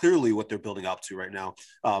that's clearly what they're building up to right now.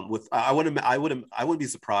 I wouldn't be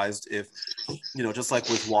surprised if, you know, just like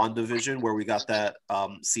with WandaVision, where we got that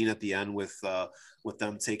scene at the end with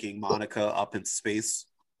them taking Monica up into space,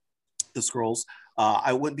 the Skrulls.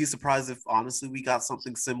 I wouldn't be surprised if honestly we got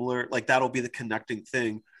something similar. Like that'll be the connecting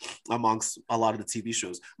thing amongst a lot of the TV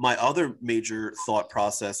shows. My other major thought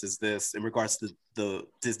process is this in regards to the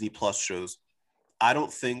Disney Plus shows. I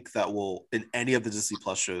don't think that in any of the Disney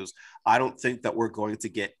Plus shows, I don't think that we're going to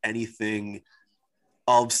get anything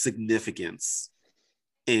of significance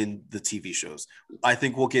in the TV shows. I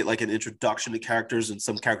think we'll get like an introduction to characters and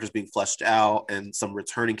some characters being fleshed out and some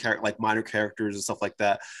returning like minor characters and stuff like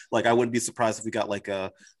that. Like I wouldn't be surprised if we got like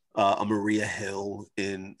a Maria Hill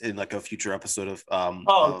in like a future episode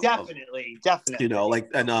of definitely. You know, like,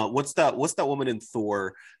 and what's that woman in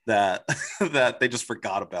Thor that that they just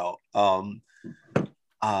forgot about?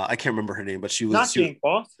 I can't remember her name, but she was not Jane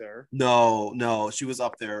Foster. No, she was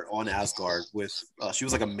up there on Asgard with. She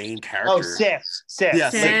was like a main character. Oh, Sif.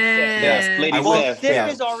 Yes, yes, Lady Sif.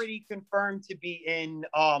 Sif is already confirmed to be in.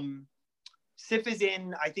 Sif is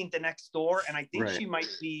in, I think, the next door, and I think she might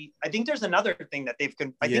be. I think there's another thing that they've.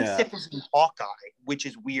 I think Sif is in Hawkeye, which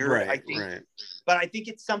is weird. I think, but I think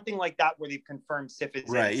it's something like that where they've confirmed Sif is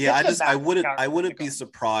right. In. Yeah, I wouldn't be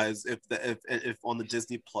surprised if on the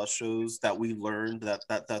Disney Plus shows that we learned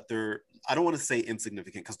that they're, I don't want to say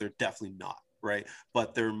insignificant because they're definitely not, right,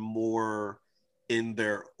 but they're more in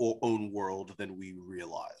their own world than we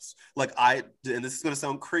realize. Like and this is going to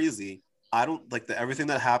sound crazy. I don't like everything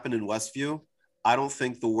that happened in Westview. I don't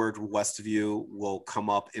think the word Westview will come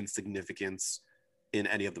up in significance in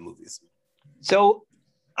any of the movies. So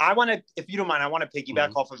I want to, if you don't mind, I want to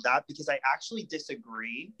piggyback off of that because I actually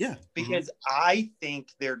disagree. Yeah. Because I think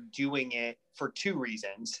they're doing it for two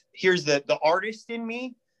reasons. Here's the artist in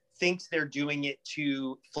me thinks they're doing it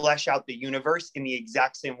to flesh out the universe in the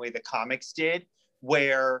exact same way the comics did,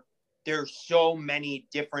 where there's so many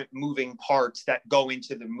different moving parts that go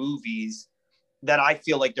into the movies that I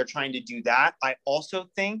feel like they're trying to do that. I also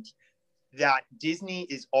think that Disney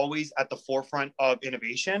is always at the forefront of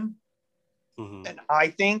innovation. Mm-hmm. And I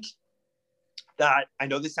think that, I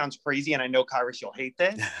know this sounds crazy and I know Kairos, you'll hate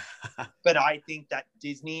this, but I think that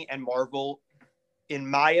Disney and Marvel, in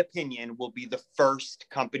my opinion, will be the first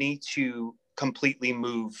company to completely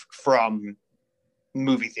move from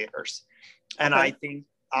movie theaters. And I think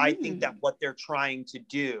that what they're trying to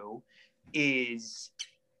do is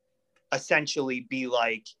essentially be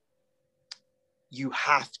like, you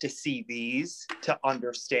have to see these to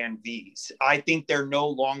understand these. I think they're no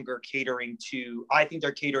longer catering to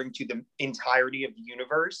the entirety of the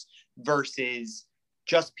universe versus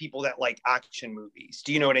just people that like action movies.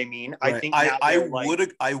 Do you know what I mean? Right. I think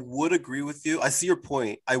I would agree with you. I see your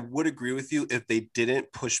point. I would agree with you if they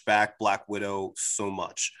didn't push back Black Widow so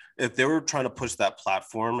much. If they were trying to push that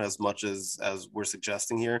platform as much as we're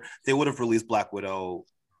suggesting here, they would have released Black Widow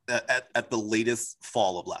at the latest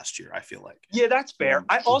fall of last year, I feel like. Yeah, that's fair.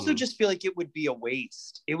 I also just feel like it would be a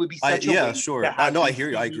waste. It would be such a waste. Yeah, sure. No, I hear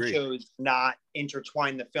you. I agree. Shows not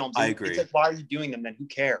intertwine the films. I agree. It's like, why are you doing them then? Who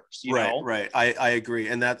cares? You know? Right. I agree.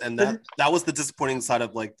 And that was the disappointing side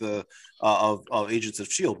of like the of Agents of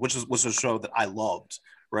S.H.I.E.L.D., which was a show that I loved.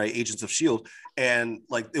 Right, Agents of S.H.I.E.L.D., and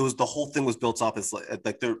like it was, the whole thing was built up as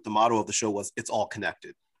like the motto of the show was it's all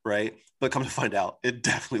connected. Right, but come to find out, it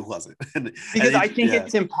definitely wasn't. Because I think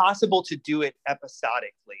it's impossible to do it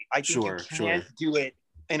episodically. I think you can't do it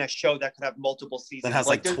in a show that could have multiple seasons. That has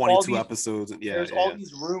like 22 episodes. Yeah, there's all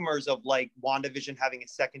these rumors of like WandaVision having a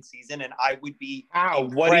second season, and I would be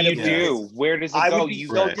what do you do? Where does it go?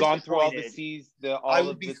 You've gone through all the seasons, all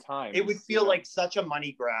of the time. It would feel like such a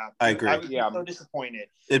money grab. I agree. I would be so disappointed.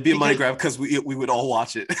 It'd be a money grab because we would all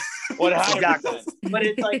watch it. Exactly. But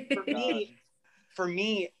it's like for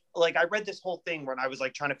me, like I read this whole thing when I was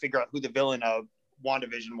like trying to figure out who the villain of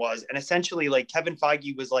WandaVision was, and essentially like Kevin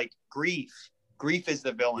Feige was like Grief is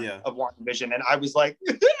the villain of WandaVision, and I was like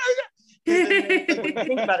when you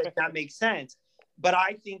think about it, that makes sense. But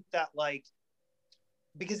I think that like,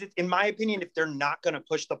 because in my opinion, if they're not going to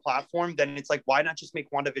push the platform, then it's like, why not just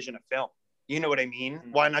make WandaVision a film? You know what I mean?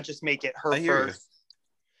 Why not just make it her first?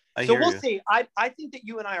 So we'll see. I think that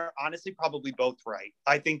you and I are honestly probably both right.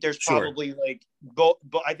 I think there's probably like both,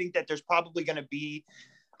 but I think that there's probably going to be,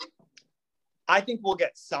 I think we'll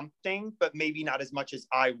get something, but maybe not as much as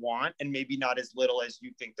I want, and maybe not as little as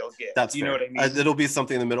you think they'll get. That's you know what I mean? It'll be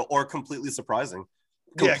something in the middle, or completely surprising.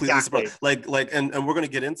 Completely surprising. Like, and we're gonna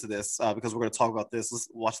get into this because we're gonna talk about this. Let's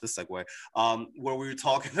watch this segue. Where we were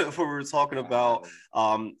talking about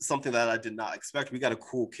something that I did not expect. We got a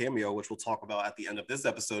cool cameo, which we'll talk about at the end of this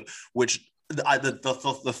episode, which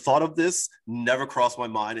the thought of this never crossed my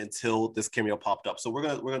mind until this cameo popped up. So we're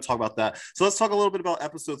gonna talk about that. So let's talk a little bit about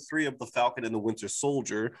episode 3 of The Falcon and the Winter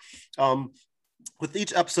Soldier. With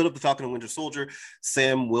each episode of The Falcon and Winter Soldier,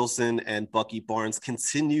 Sam Wilson and Bucky Barnes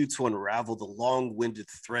continue to unravel the long-winded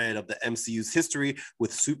thread of the MCU's history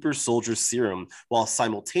with super soldier serum, while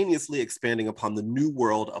simultaneously expanding upon the new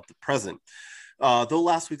world of the present. Though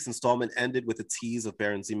last week's installment ended with a tease of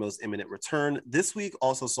Baron Zemo's imminent return, this week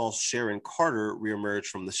also saw Sharon Carter reemerge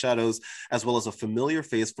from the shadows, as well as a familiar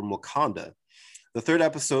face from Wakanda. The third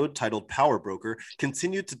episode, titled Power Broker,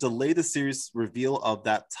 continued to delay the series reveal of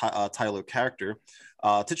that titular character,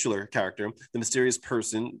 the mysterious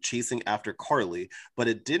person chasing after Carly. But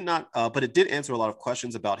it did answer a lot of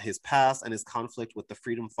questions about his past and his conflict with the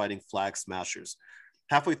freedom-fighting Flag Smashers.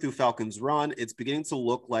 Halfway through Falcon's run, it's beginning to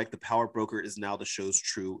look like the Power Broker is now the show's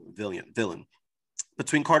true villain.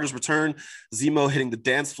 Between Carter's return, Zemo hitting the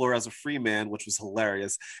dance floor as a free man, which was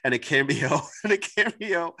hilarious, and a cameo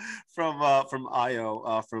from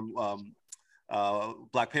Io from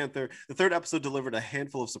Black Panther, the third episode delivered a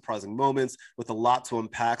handful of surprising moments with a lot to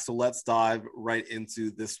unpack. So let's dive right into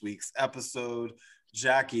this week's episode.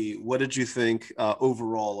 Jackie, what did you think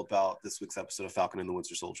overall about this week's episode of Falcon and the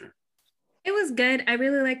Winter Soldier? It was good. I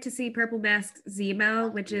really like to see Purple Mask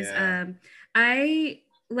Zemo, which is I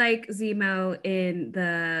like Zemo in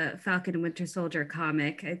the Falcon and Winter Soldier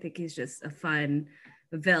comic. I think he's just a fun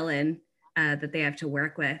villain that they have to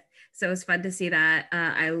work with. So it was fun to see that.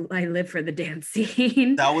 I live for the dance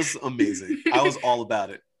scene. That was amazing. I was all about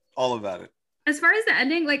it. As far as the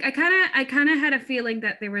ending, like I kind of had a feeling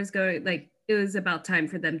that there was it was about time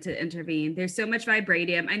for them to intervene. There's so much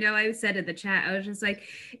vibranium. I know I said in the chat, I was just like,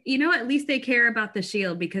 at least they care about the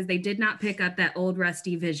shield, because they did not pick up that old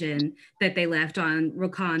rusty Vision that they left on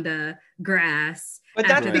Wakanda grass. But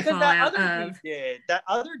that's because that other dude did. That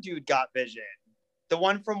other dude got Vision. The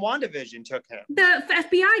one from WandaVision took him. The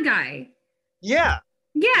FBI guy. Yeah.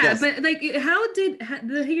 Yeah, yes. But like,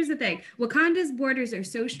 here's the thing. Wakanda's borders are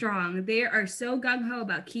so strong. They are so gung-ho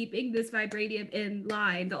about keeping this vibranium in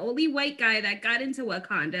line. The only white guy that got into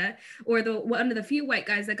Wakanda, or one of the few white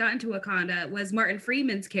guys that got into Wakanda, was Martin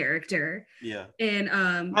Freeman's character. Yeah. And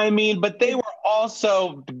I mean, but they were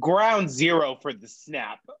also ground zero for the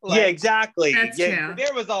snap. Yeah, exactly. That's true.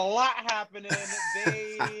 There was a lot happening.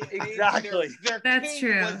 Exactly. That's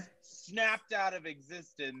true. Was snapped out of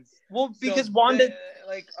existence. Well, because Wanda,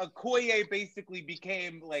 Okoye basically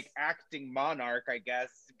became like acting monarch, I guess,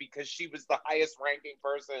 because she was the highest ranking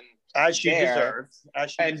person as she deserves.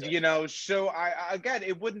 Again,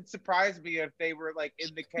 it wouldn't surprise me if they were like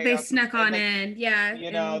in the chaos. They snuck on in, yeah.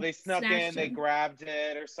 They snuck in, they grabbed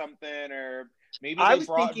it or something, or maybe I they was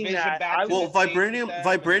brought thinking Vision that. back.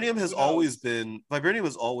 Vibranium has always been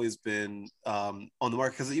on the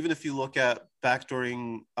market, because even if you look at back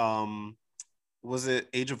during was it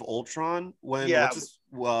Age of Ultron when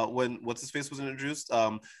what's his face was introduced?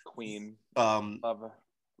 Queen.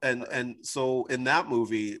 And so in that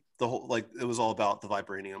movie, the whole it was all about the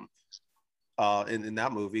vibranium. In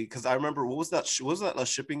that movie, because I remember what was that a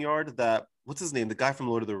shipping yard that what's his name, the guy from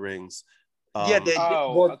Lord of the Rings?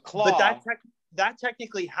 Claw. But that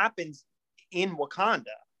technically happens in Wakanda.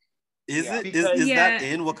 Is that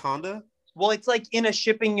in Wakanda? Well, it's like in a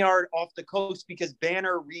shipping yard off the coast, because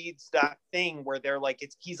Banner reads that thing where they're like,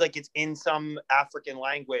 it's in some African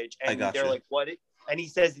language, and they're like, what? And he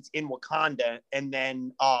says it's in Wakanda, and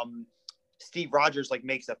then Steve Rogers like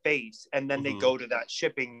makes a face, and then they go to that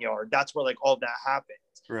shipping yard. That's where like all that happens.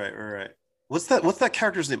 Right. What's that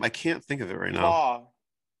character's name? I can't think of it right now.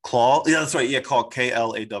 Claw. Yeah, that's right. Yeah, called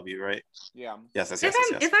Klaw, right? Yeah. Yes.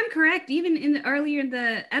 If I'm correct, even earlier in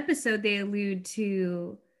the episode, they allude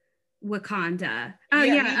to Wakanda. Oh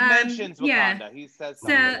yeah, he mentions Wakanda. Yeah. He says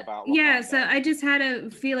something about Wakanda. Yeah, so I just had a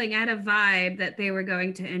feeling, I had a vibe that they were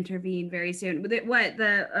going to intervene very soon. With it, what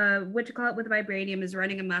you call it with vibranium is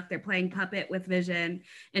running amok. They're playing puppet with Vision,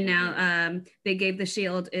 and now they gave the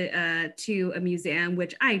shield to a museum,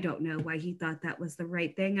 which I don't know why he thought that was the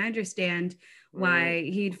right thing. I understand why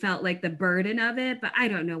he felt like the burden of it, but I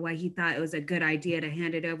don't know why he thought it was a good idea to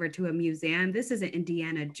hand it over to a museum. This isn't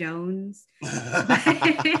Indiana Jones.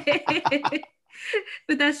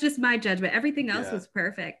 But that's just my judgment. Everything else was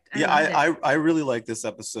perfect. I really like this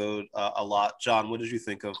episode a lot. John, what did you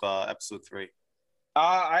think of episode 3?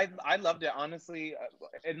 I loved it, honestly,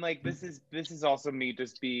 and like this is also me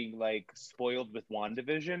just being like spoiled with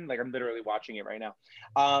WandaVision. Like I'm literally watching it right now.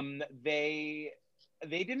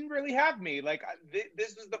 They didn't really have me. Like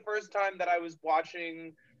this was the first time that I was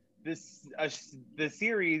watching the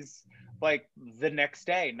series like the next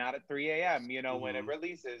day, not at 3 a.m. When it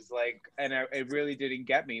releases. Like, and it really didn't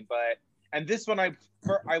get me. And this one I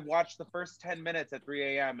watched the first 10 minutes at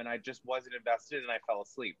 3 a.m. and I just wasn't invested and I fell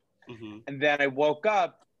asleep. And then I woke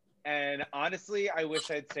up, and honestly, I wish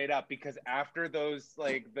I'd stayed up, because after those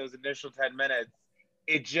initial 10 minutes,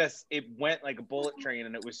 it went like a bullet train,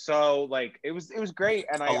 and it was so like it was great.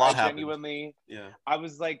 And I genuinely I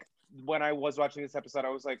was like, when I was watching this episode, I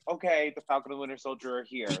was like, okay, the Falcon and Winter Soldier are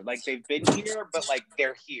here. Like they've been here, but like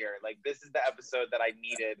they're here. Like this is the episode that I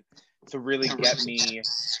needed to really get me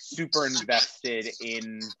super invested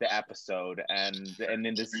in the episode and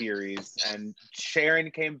in the series. And Sharon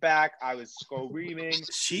came back. I was screaming.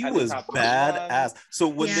 She was badass. So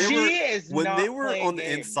when they were on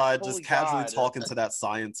the inside, just casually talking to that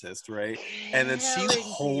scientist, right? And then she's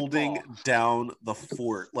holding down the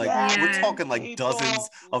fort. Like we're talking like dozens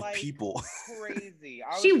of people. Crazy.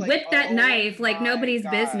 She whipped that knife like nobody's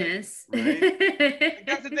business. Right?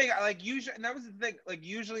 That's the thing. Like usually, and that was the thing. Like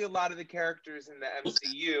usually, a lot of the characters in the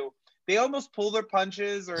MCU, they almost pull their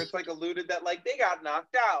punches, or it's like alluded that like they got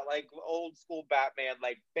knocked out, like old school Batman,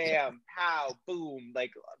 like bam, pow, boom,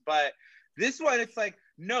 like. But this one, it's like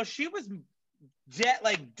no, she was dead.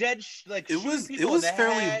 That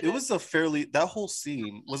whole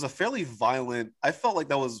scene was a fairly violent. I felt like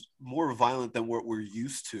that was more violent than what we're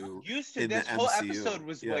used to. This whole episode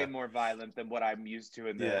was way more violent than what I'm used to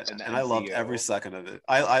in the MCU. I loved every second of it.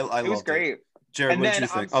 I loved it. Was great. Jared, what did you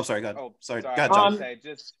think? Oh, sorry, go ahead. Sorry, go ahead, John.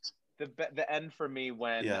 Just the end for me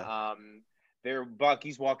when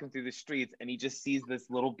Bucky's walking through the streets and he just sees this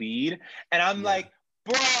little bead, and I'm like,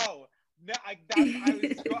 bro. No, I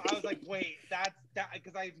was like, wait, that's that,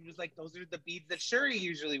 because I was like, those are the beads that Shuri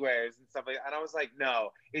usually wears and stuff like that. And I was like,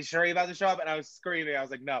 no, is Shuri about to show up? And I was screaming. I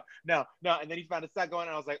was like, no. And then he found a second one,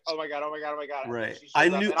 and I was like, oh my god. Right.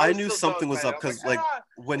 I knew something was up, because like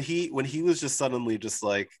when he was just suddenly just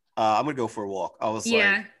like, I'm gonna go for a walk. I was like,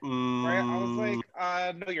 right? I was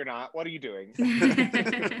like, no, you're not. What are you doing?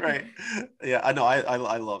 Right. Yeah, I know.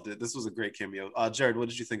 I loved it. This was a great cameo. Jared, what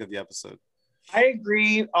did you think of the episode? I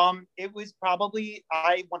agree. It was probably,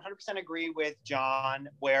 I 100% agree with John,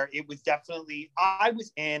 where it was definitely, I'm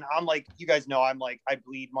like, you guys know, I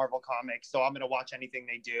bleed Marvel Comics, so I'm going to watch anything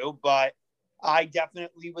they do. But I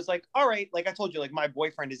definitely was like, all right, like I told you, like my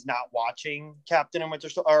boyfriend is not watching Captain and Winter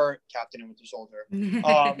Soldier,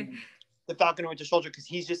 the Falcon and Winter Soldier, because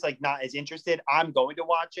he's just like not as interested. I'm going to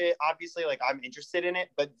watch it. Obviously, like I'm interested in it.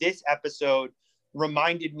 But this episode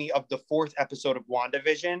reminded me of the 4th episode of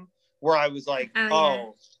WandaVision, where I was like,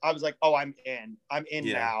 I'm in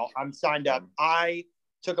now. I'm signed up. I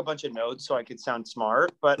took a bunch of notes so I could sound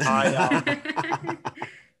smart, but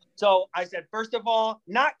so I said, first of all,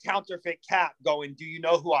 not counterfeit Cap going, do you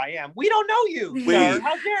know who I am? We don't know you. Wait,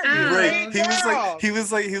 how dare you? Right. He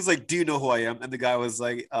was like, do you know who I am? And the guy was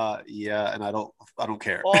like, yeah, and I don't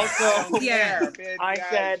care. Also,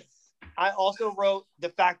 I also wrote the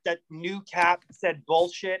fact that new Cap said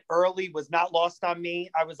bullshit early was not lost on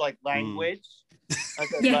me. I was like, language. I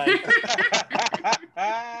said,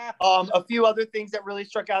 a few other things that really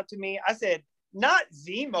struck out to me. I said, not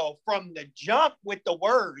Zemo from the jump with the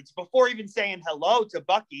words before even saying hello to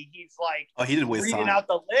Bucky. He's like, he didn't waste reading time. Out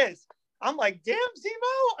the list. I'm like, damn,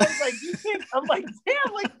 Zemo. I was like, you can't. I'm like,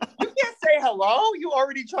 damn, like you can't say hello. You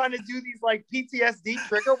already trying to do these like PTSD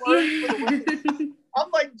trigger words for the women. I'm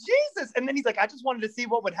like, Jesus. And then he's like, I just wanted to see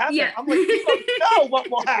what would happen. Yeah. I'm like, you don't know what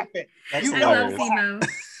will happen. That's you love Zemo.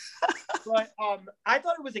 But I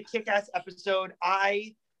thought it was a kick-ass episode.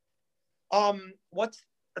 What's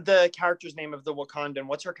the character's name of the Wakandan?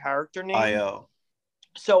 What's her character name? Io.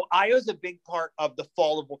 So Io's a big part of the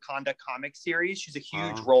Fall of Wakanda comic series. She's a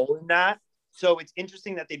huge role in that. So it's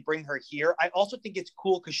interesting that they bring her here. I also think it's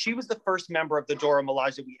cool because she was the first member of the Dora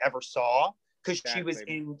Milaje we ever saw because she was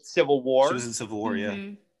in Civil War. She was in Civil War, yeah.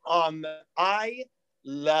 I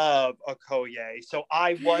love Okoye. So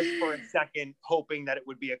I was for a second hoping that it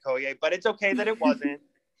would be Okoye, but it's okay that it wasn't.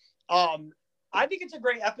 I think it's a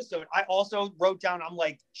great episode. I also wrote down, I'm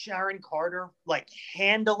like, Sharon Carter, like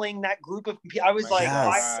handling that group of people. I was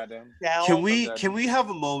can we have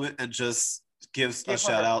a moment and just give a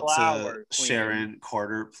shout out to Sharon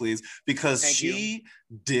Carter, please? Because she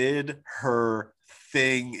did her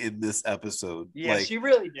thing in this episode. Yeah, she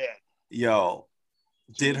really did.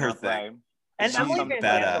 Did her thing. And Emily Van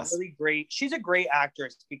Zandt is really great. She's a great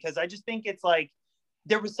actress because I just think it's like,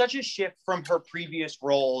 there was such a shift from her previous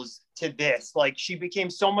roles to this. Like she became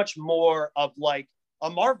so much more of like a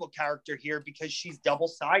Marvel character here because she's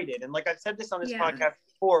double-sided. And like I've said this on this podcast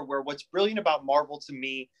before, where what's brilliant about Marvel to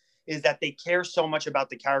me is that they care so much about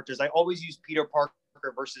the characters. I always use Peter Parker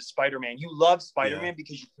versus Spider-Man. You love Spider-Man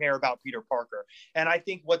because you care about Peter Parker. And I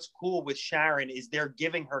think what's cool with Sharon is they're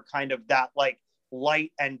giving her kind of that like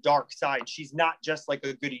light and dark side. She's not just like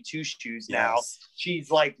a goody two-shoes now.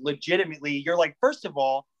 She's like legitimately, you're like, first of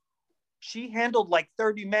all, she handled like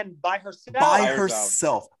 30 men by herself. By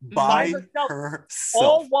herself.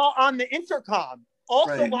 All while on the intercom.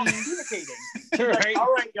 Also while communicating. Like,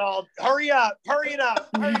 all right, y'all, hurry up. I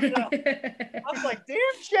was like, damn,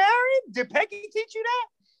 Sharon, did Peggy teach you that?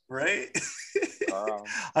 Right?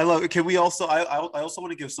 I love it. Can we also, I also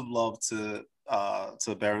want to give some love to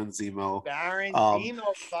Baron Zemo.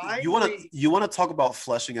 Finally. You want to talk about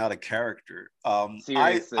fleshing out a character. I'm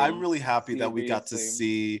really happy that we got to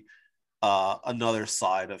see another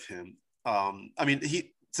side of him. I mean,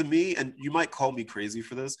 to me, and you might call me crazy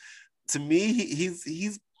for this, to me,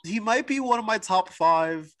 he might be one of my top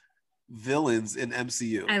 5 villains in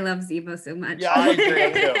MCU. I love Zemo so much. Yeah, I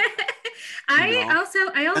agree. I also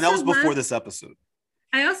and that was before this episode.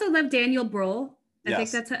 I also love Daniel Brühl. I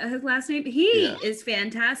think that's his last name. He is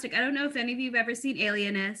fantastic. I don't know if any of you have ever seen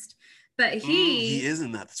Alienist, but he is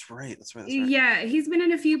in that. That's right. Yeah, he's been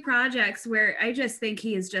in a few projects where I just think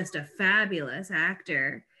he is just a fabulous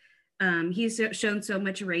actor. He's shown so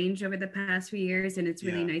much range over the past few years, and it's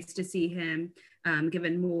really nice to see him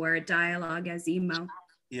given more dialogue as Zemo.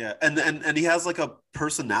 Yeah, and he has like a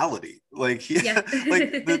personality. Like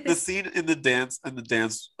like the scene in the dance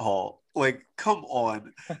hall. Like, come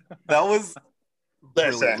on, that was.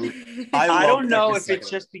 Listen, I don't know if it's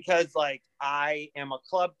just because like I am a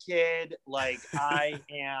club kid. Like I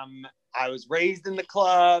was raised in the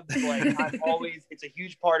club. Like it's a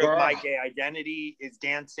huge part of my gay identity is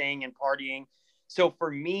dancing and partying. So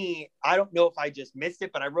for me, I don't know if I just missed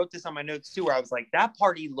it, but I wrote this on my notes too, where I was like, that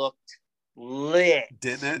party looked lit,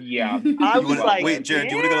 didn't it? Yeah. I was like, wait, Jared,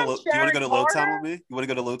 do you want to go to Lowtown with me? You want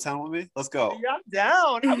to go to Lowtown with me? Let's go. Yeah, I'm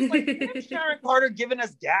down. I was like, damn, Sharon Carter giving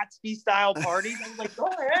us Gatsby style parties. I was like, go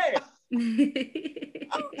ahead.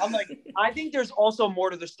 I'm like, I think there's also more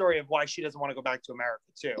to the story of why she doesn't want to go back to America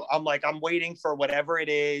too. I'm like, I'm waiting for whatever it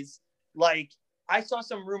is. Like, I saw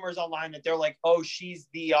some rumors online that they're like, oh, she's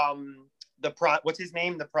what's his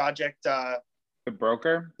name? The project, the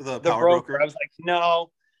broker? The power broker. I was like, no.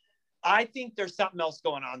 I think there's something else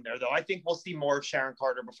going on there, though. I think we'll see more of Sharon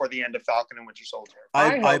Carter before the end of Falcon and Winter Soldier.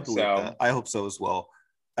 I believe that. I hope so as well.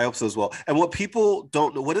 And what people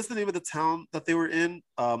don't know, what is the name of the town that they were in?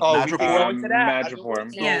 Madripoor.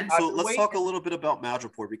 Madripoor. So let's talk a little bit about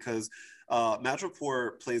Madripoor, because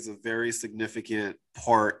Madripoor plays a very significant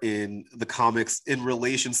part in the comics in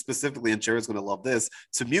relation specifically, and Jared's going to love this,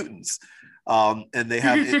 to mutants. And they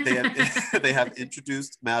have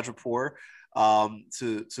introduced Madripoor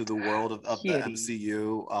to the world of the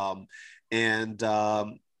MCU, and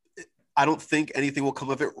I don't think anything will come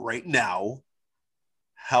of it right now.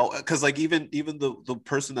 Because like even the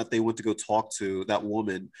person that they went to go talk to, that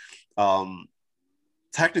woman,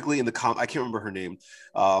 technically in the I can't remember her name.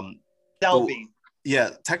 Selby.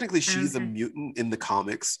 Yeah, technically she's a mutant in the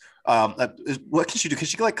comics. What can she do? Can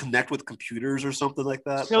she like connect with computers or something like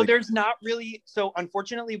that? So there's not really. So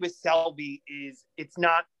unfortunately with Selby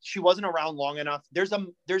she wasn't around long enough. There's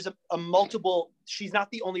a multiple. She's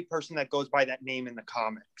not the only person that goes by that name in the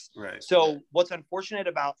comics. Right. So what's unfortunate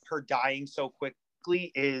about her dying so quickly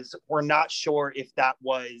is we're not sure if that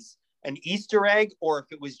was an Easter egg or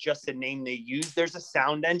if it was just a name they used. There's a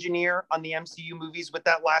sound engineer on the MCU movies with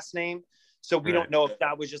that last name. So we don't know if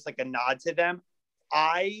that was just like a nod to them.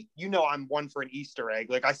 I'm one for an Easter egg.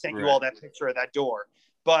 Like I sent you all that picture of that door.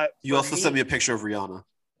 But you also sent me a picture of Rihanna.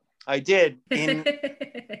 I did. Because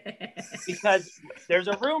there's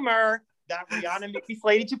a rumor that Rihanna may be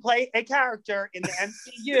slated to play a character in the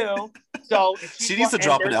MCU. So if she needs to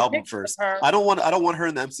drop an album first. I don't want her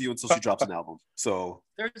in the MCU until she drops an album. So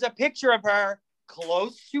there's a picture of her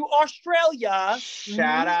close to Australia.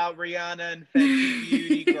 Shout out Rihanna and Fenty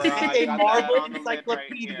Beauty, girl. A Marvel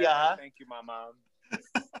encyclopedia. Right. Thank you, my mom.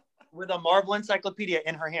 With a Marvel encyclopedia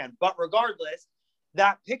in her hand. But regardless,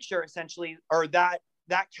 that picture essentially, or that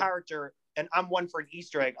character, and I'm one for an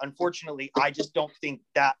Easter egg. Unfortunately, I just don't think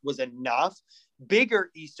that was enough. Bigger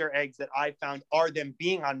Easter eggs that I found are them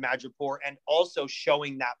being on Madripoor and also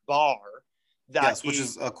showing that bar. Yes, which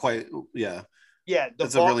is quite, yeah.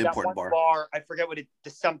 It's a really important bar. I forget what the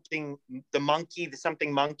something monkey or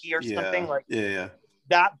something like. Yeah.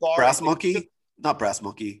 That bar. Brass monkey? Not brass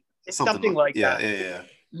monkey. It's something like that. Yeah.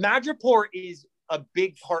 Madripoor is a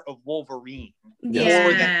big part of Wolverine. Yes.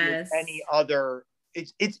 More than any other.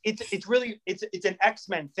 It's really an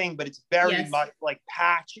X-Men thing, but it's very much like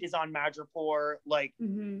Patch is on Madripoor. Like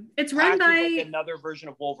it's run by like another version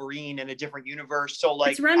of Wolverine in a different universe. So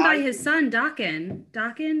like it's run by his son Dakin.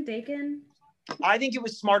 I think it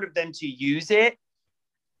was smart of them to use it.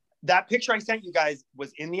 That picture I sent you guys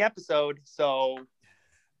was in the episode, so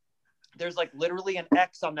there's like literally an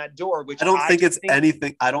X on that door, which I don't think it's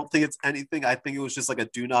anything. I think it was just like a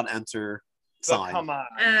do not enter sign. Come on.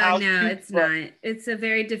 No, it's not. It's a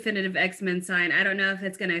very definitive X-Men sign. I don't know if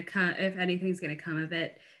it's gonna come, if anything's gonna come of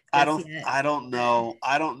it. I don't know.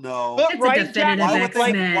 But it's a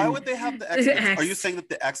definitive why would they have the X-Men? Are you saying that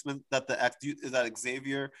the X-Men, is that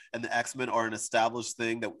Xavier and the X-Men are an established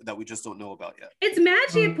thing that we just don't know about yet? It's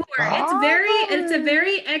Madripoor. It's a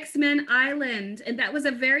very X-Men island, and that was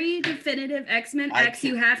a very definitive X-Men X.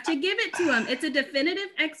 You have to give it to them. It's a definitive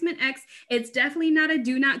X-Men X. It's definitely not a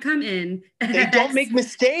do not come in. They don't make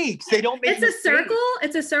mistakes. It's a circle.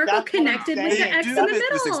 It's a circle. That's connected with the X in the middle.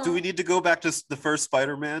 Mistakes. Do we need to go back to the first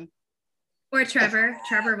Spider-Man? Or Trevor.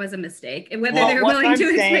 Trevor was a mistake. Whether they're willing to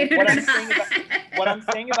explain it or not. What I'm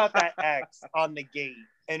saying about that X on the gate,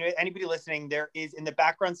 and anybody listening, there is in the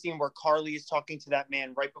background scene where Carly is talking to that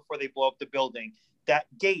man right before they blow up the building. That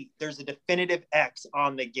gate, there's a definitive X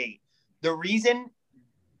on the gate. The reason,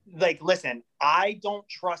 listen, I don't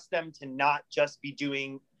trust them to not just be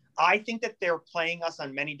doing. I think that they're playing us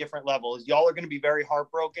on many different levels. Y'all are going to be very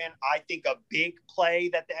heartbroken. I think a big play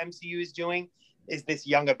that the MCU is doing is this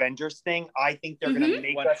Young Avengers thing. I think they're going to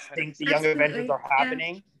make us think the Young Avengers are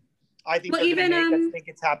happening. Yeah. I think they're going to make us think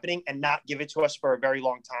it's happening and not give it to us for a very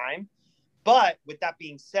long time. But with that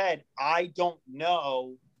being said, I don't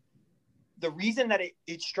know. The reason that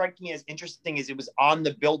it struck me as interesting is it was on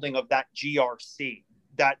the building of that GRC,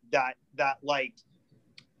 that like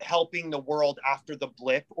helping the world after the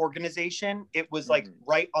blip organization. It was like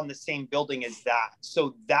right on the same building as that.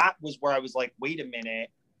 So that was where I was like, wait a minute.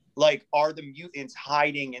 Like, are the mutants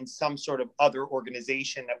hiding in some sort of other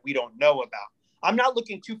organization that we don't know about? I'm not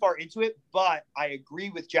looking too far into it, but I agree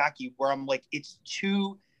with Jackie where I'm like, it's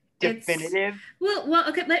too definitive. Well,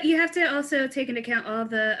 okay, but you have to also take into account all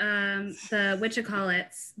the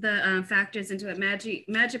factors into it.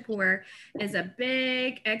 Madripoor is a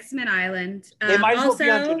big X-Men island. They might as well be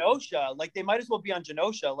on Genosha.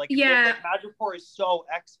 Madripoor is so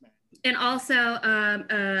X-Men. And also,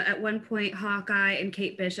 at one point, Hawkeye and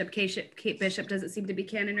Kate Bishop doesn't seem to be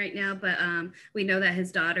canon right now, but we know that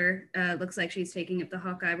his daughter looks like she's taking up the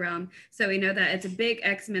Hawkeye realm. So we know that it's a big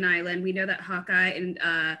X-Men island. We know that Hawkeye and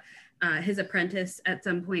his apprentice at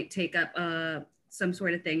some point take up some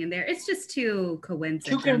sort of thing in there. It's just too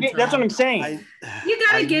coincidental. That's what I'm saying. You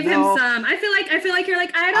gotta give him some. I feel like you're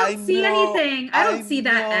like, I don't see anything. I don't see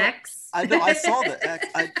that X. I know. I saw the X.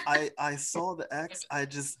 I saw the X.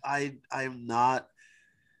 I'm not.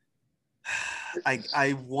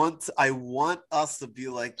 I want us to be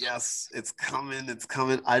like, yes, it's coming.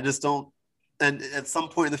 I just don't. And at some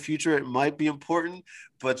point in the future, it might be important.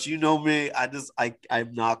 But you know me. I'm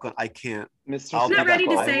not going. I can't. I'm not ready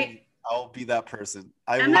to say. I'll be that person.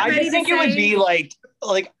 I think it would be like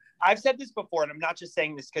I've said this before, and I'm not just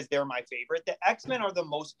saying this because they're my favorite. The X-Men are the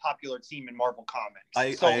most popular team in Marvel Comics. I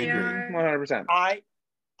agree. 100%.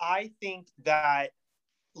 I think that,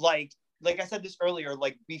 like I said this earlier,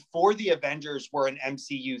 like before the Avengers were an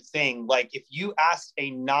MCU thing, like if you asked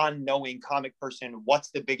a non-knowing comic person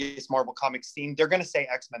what's the biggest Marvel Comics team, they're going to say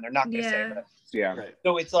X-Men. They're not going to say that. Yeah. Right.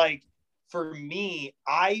 So it's like, for me,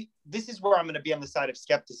 this is where I'm going to be on the side of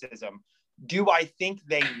skepticism. Do I think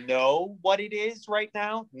they know what it is right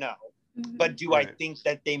now? No. But do I think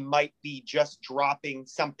that they might be just dropping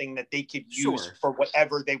something that they could use for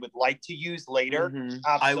whatever they would like to use later?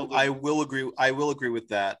 Absolutely. I will agree. I will agree with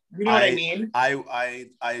that. You know what I mean?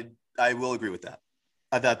 I will agree with that.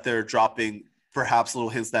 That they're dropping perhaps little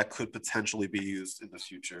hints that could potentially be used in the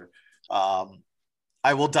future.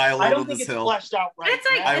 I will die alone on this hill. Fleshed out right. It's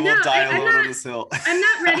like, I will die alone on this hill. I'm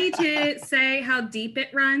not ready to say how deep it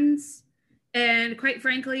runs. And quite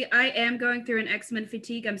frankly, I am going through an X-Men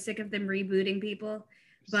fatigue. I'm sick of them rebooting people.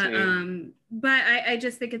 But I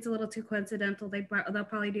just think it's a little too coincidental. They'll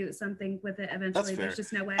probably do something with it eventually. There's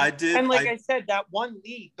just no way. I said, that one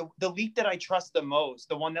leak, the leak that I trust the most,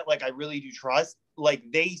 the one that like I really do trust, like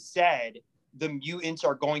they said the mutants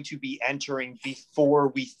are going to be entering before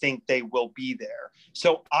we think they will be there.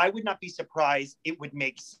 So I would not be surprised. It would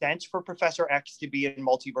make sense for Professor X to be in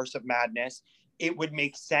Multiverse of Madness. It would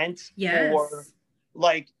make sense for,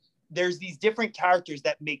 like, there's these different characters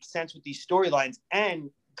that make sense with these storylines, and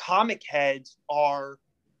comic heads are,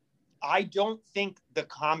 I don't think the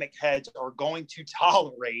comic heads are going to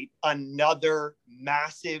tolerate another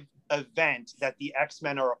massive event that the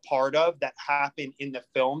X-Men are a part of that happened in the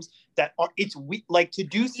films that are, like to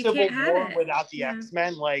do Civil War without the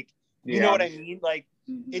X-Men, like, you know what I mean? Like,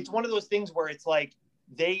 it's one of those things where it's like,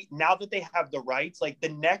 now that they have the rights, like the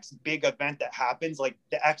next big event that happens, like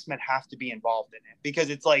the X-Men have to be involved in it, because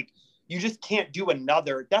it's like, you just can't do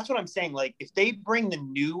another. That's what I'm saying. Like, if they bring the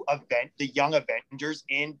new event, the Young Avengers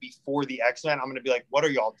in before the X-Men, I'm going to be like, what are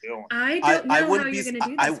y'all doing? I don't know how you're going to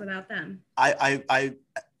do this without them.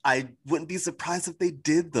 I wouldn't be surprised if they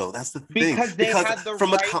did, though. That's the thing. Because they had the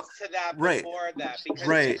rights to that before that.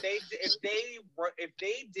 Because if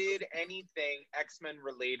they did anything X-Men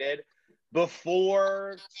related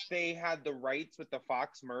before they had the rights with the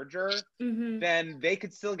Fox merger, then they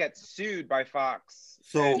could still get sued by Fox.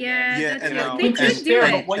 So my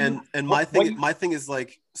thing is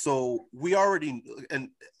like, so we already, and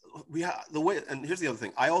we have the way, and here's the other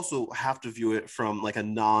thing. I also have to view it from like a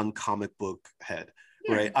non-comic book head.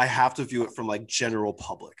 Right, I have to view it from like general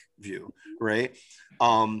public view, right?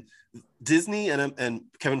 Disney and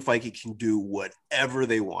Kevin Feige can do whatever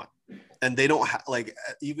they want, and they don't like,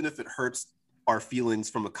 even if it hurts our feelings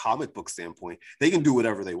from a comic book standpoint, they can do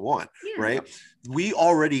whatever they want, right? We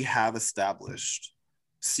already have established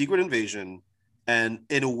Secret Invasion, and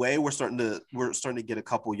in a way, we're starting to get a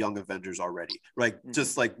couple Young Avengers already. Like,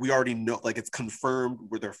 just like we already know, like it's confirmed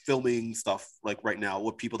where they're filming stuff like right now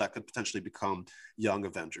with people that could potentially become Young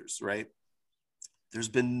Avengers, right? There's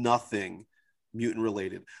been nothing mutant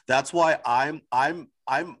related. That's why I'm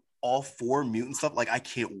all for mutant stuff. Like, I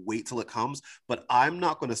can't wait till it comes, but I'm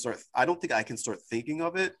not going to start. I don't think I can start thinking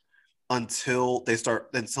of it until they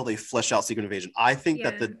flesh out Secret Invasion. I think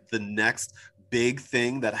that the next big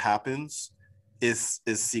thing that happens is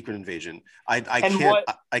Secret Invasion.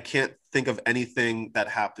 I can't think of anything that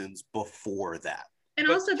happens before that. And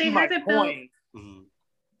also, they haven't built.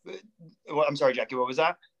 Well, I'm sorry, Jackie. What was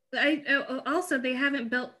that? Also, they haven't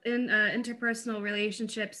built in interpersonal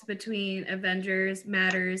relationships between Avengers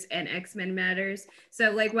Matters and X-Men Matters. So,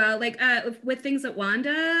 like, with things at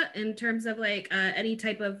Wanda, in terms of like any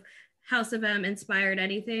type of House of M inspired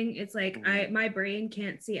anything, it's like my brain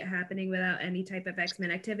can't see it happening without any type of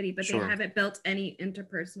X-Men activity, but they haven't built any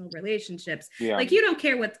interpersonal relationships. Like, you don't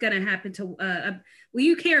care what's going to happen to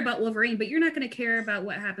you care about Wolverine, but you're not going to care about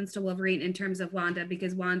what happens to Wolverine in terms of Wanda,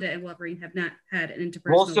 because Wanda and Wolverine have not had an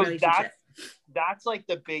interpersonal relationship. That's like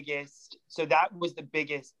the biggest. So that was the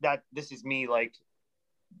biggest, that this is me like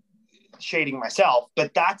shading myself,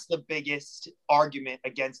 but that's the biggest argument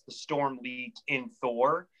against the Storm leak in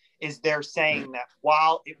Thor, is they're saying that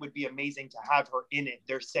while it would be amazing to have her in it,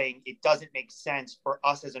 they're saying it doesn't make sense for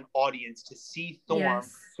us as an audience to see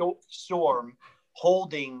Storm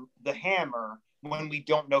holding the hammer when we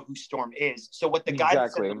don't know who Storm is. So what the guy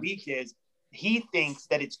that said the leak is, he thinks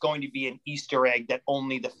that it's going to be an Easter egg that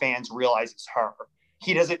only the fans realize it's her.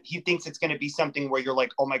 He thinks it's going to be something where you're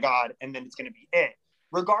like, oh my God, and then it's going to be it.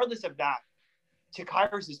 Regardless of that, to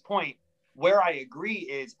Kyrus's point, where I agree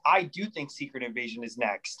is I do think Secret Invasion is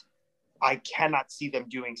next. I cannot see them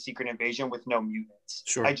doing Secret Invasion with no mutants.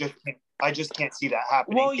 Sure. I just can't see that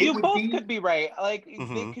happening. Well, you both could be right. Like,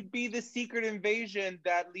 it could be the Secret Invasion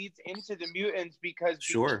that leads into the mutants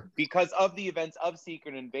because of the events of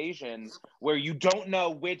Secret Invasion, where you don't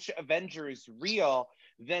know which Avenger is real.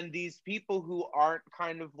 Then these people who aren't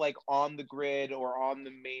kind of like on the grid or on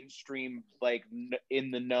the mainstream, like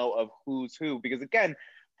in the know of who's who, because again,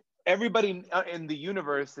 everybody in the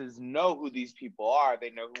universes know who these people are. They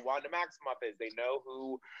know who Wanda Maximoff is. They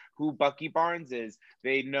know who Bucky Barnes is.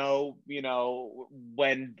 They know,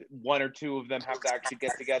 when one or two of them have to actually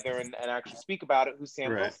get together and actually speak about it, who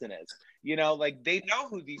Sam Wilson is. Like they know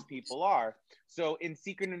who these people are. So in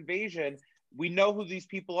Secret Invasion, we know who these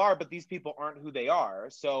people are, but these people aren't who they are.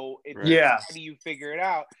 So how do you figure it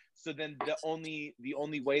out? So then the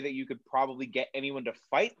only way that you could probably get anyone to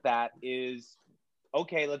fight that is,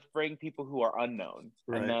 okay, let's bring people who are unknown.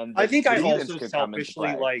 Right. And then I think I also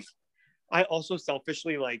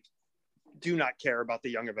selfishly do not care about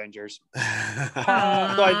the Young Avengers. So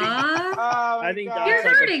I think that's you're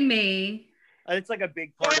hurting me. It's like a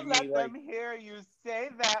big part of me. Don't let them hear you say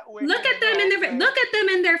that. Look at them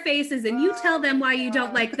in their faces, and you tell them why you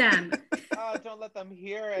don't like them. Don't let them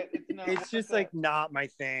hear it. It's just like not my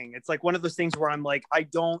thing. It's like one of those things where I'm like, I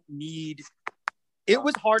don't need. It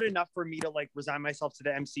was hard enough for me to like resign myself to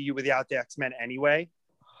the MCU without the X-Men anyway.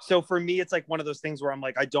 So for me, it's like one of those things where I'm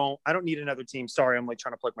like, I don't need another team. Sorry, I'm like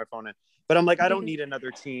trying to plug my phone in, but I'm like, I don't need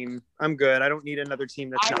another team. I'm good. I don't need another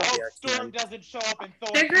team that's not the X-Men. Storm doesn't show up in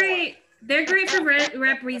Thor. They're great. They're great for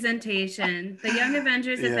representation. The Young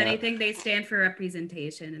Avengers, if anything, they stand for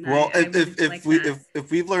representation. And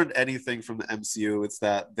if we've learned anything from the MCU, it's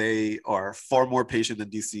that they are far more patient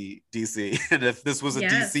than DC. And if this was a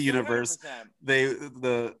DC universe,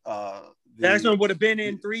 100%. The X-Men would have been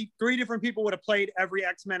in three different people would have played every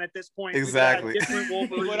X-Men at this point. Exactly.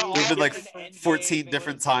 There's been like 14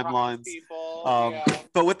 different timelines.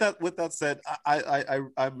 But with that said,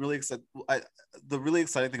 I'm really excited. The really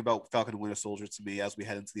exciting thing about Falcon and Winter Soldier to me, as we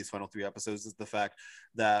head into these final 3 episodes, is the fact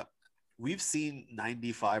that we've seen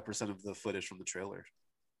 95% of the footage from the trailer.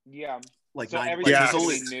 Yeah.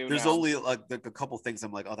 There's only like a couple things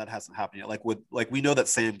I'm like, oh, that hasn't happened yet. Like we know that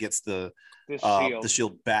Sam gets the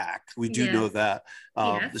shield back. We do know that.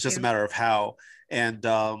 It's just a matter of how. And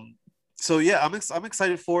so yeah, I'm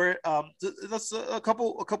excited for it. That's a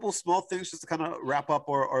couple small things just to kind of wrap up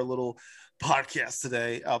our little podcast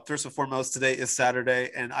today. First and foremost, today is Saturday,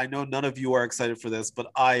 and I know none of you are excited for this, but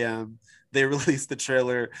I am. They released the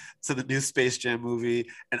trailer to the new Space Jam movie,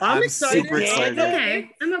 and I'm super excited.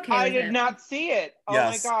 I'm okay. I did not see it. Oh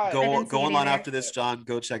my god! Go online after this, John.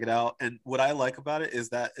 Go check it out. And what I like about it is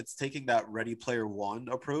that it's taking that Ready Player One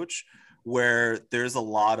approach, where there's a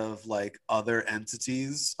lot of like other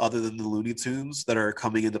entities other than the Looney Tunes that are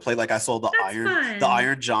coming into play. Like I saw the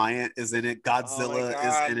Iron Giant is in it. Godzilla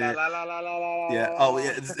is in it. Yeah. Oh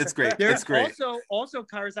yeah, it's great. It's great. Also,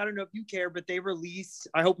 Kairos, I don't know if you care, but they released.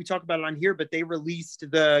 I hope we talk about it on here. But they released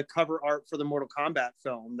the cover art for the Mortal Kombat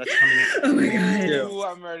film that's coming. Oh my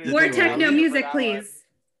god! More techno music, please.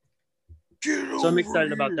 So I'm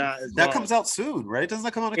excited about that as well. That comes out soon, right? Doesn't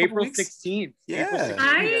that come out in a couple weeks? April 16th.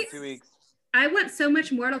 Yeah. 2 weeks. I want so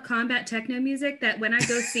much Mortal Kombat techno music that when I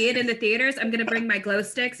go see it in the theaters, I'm gonna bring my glow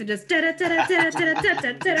sticks and just. I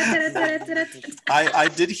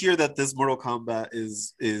did hear that this Mortal Kombat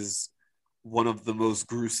is one of the most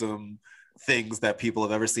gruesome things that people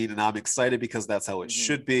have ever seen, and I'm excited because that's how it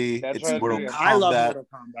should be. It's Mortal Kombat. I love Mortal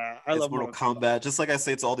Kombat. I love Mortal Kombat. Just like I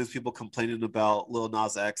say to all these people complaining about Lil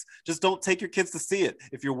Nas X, just don't take your kids to see it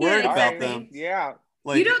if you're worried about them. Yeah.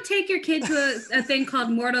 Like, you don't take your kid to a thing called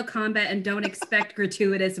Mortal Kombat and don't expect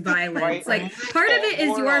gratuitous violence. Right. Like part of it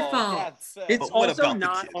is your fault. It's also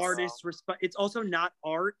not it's also not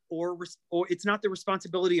art or it's not the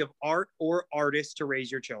responsibility of art or artists to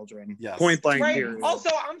raise your children. Yes. Point blank. Right. Period. Also,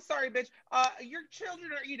 I'm sorry, bitch. Your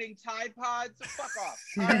children are eating Tide Pods. So fuck off.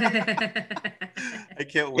 I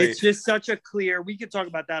can't wait. It's just such a clear. We could talk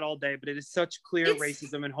about that all day, but it is such clear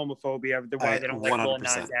racism and homophobia. The why they don't like Lil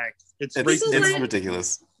Nas X. It's ridiculous.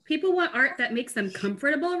 People want art that makes them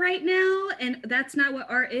comfortable right now, and that's not what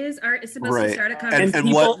art is. Art is supposed to start a conversation. And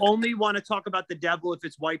people only want to talk about the devil if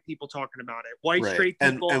it's white people talking about it. White straight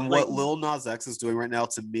people. And what Lil Nas X is doing right now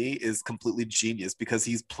to me is completely genius because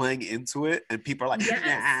he's playing into it, and people are like,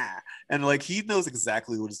 yeah. And like he knows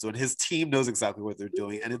exactly what he's doing. His team knows exactly what they're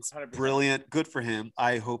doing, and it's 100%. Brilliant. Good for him.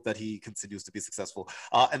 I hope that he continues to be successful.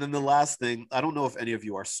 And then the last thing, I don't know if any of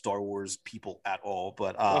you are Star Wars people at all,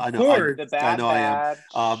 but I know I am.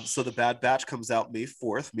 So the Bad Batch comes out May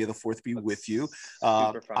 4th. May the 4th be with you.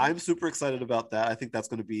 I'm super excited about that. I think that's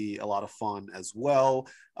going to be a lot of fun as well.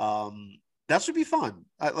 That should be fun.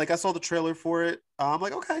 I saw the trailer for it. I'm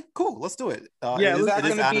like, okay, cool, let's do it. Is that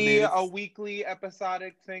going to be a weekly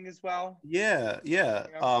episodic thing as well? Yeah.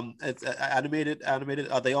 It's animated.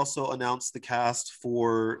 They also announced the cast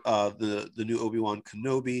for the new Obi-Wan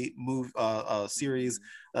Kenobi series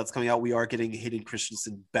that's coming out. We are getting Hayden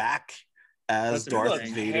Christensen back as Darth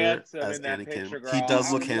Vader, as Anakin. He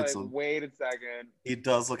does look handsome. Wait a second. He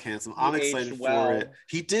does look handsome. I'm excited for it.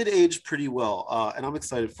 He did age pretty well, and I'm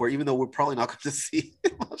excited for it, even though we're probably not going to see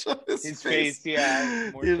much of his face.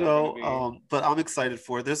 Yeah, but I'm excited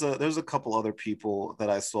for it. There's a couple other people that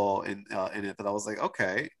I saw in it that I was like,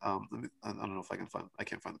 okay. I don't know if I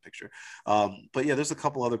can't find the picture. But yeah, there's a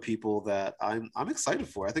couple other people that I'm excited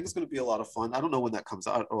for. I think it's going to be a lot of fun. I don't know when that comes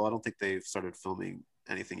out. I don't think they've started filming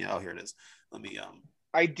anything yet. Oh, here it is. Let me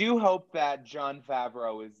I do hope that Jon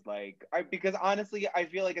Favreau is like, because honestly, I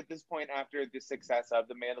feel like at this point, after the success of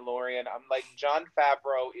The Mandalorian, I'm like, Jon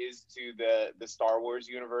Favreau is to the Star Wars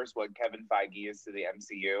universe what Kevin Feige is to the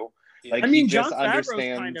MCU. Like, I mean, Jon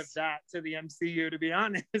Favreau's kind of that to the MCU, to be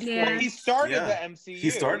honest. Yeah. Well, he started the MCU. He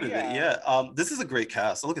started it, yeah. This is a great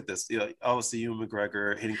cast. Look at this. Obviously, Ewan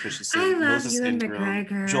McGregor, Hayden Christensen, Moses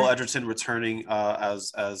Ingram, Joel Edgerton returning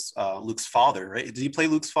as Luke's father, right? Did he play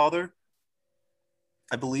Luke's father?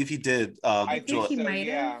 I believe he did. I think he might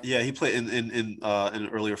have. Yeah, he played in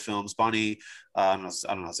earlier films. Bonnie, I don't know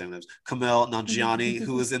how to say names. Kumail Nanjiani,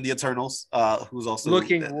 who was in the Eternals, who's also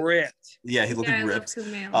looking ripped. Yeah, he's looking ripped.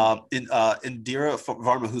 Indira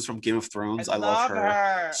Varma, who's from Game of Thrones, I love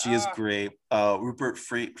her. She is great. Rupert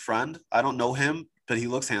Friend, I don't know him, but he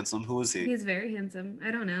looks handsome. Who is he? He's very handsome.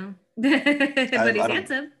 I don't know, but he's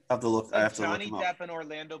handsome. I have to look. Johnny Depp and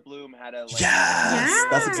Orlando Bloom had a yes,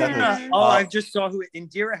 that's exactly. I just saw who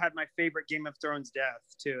Indira had my favorite Game of Thrones death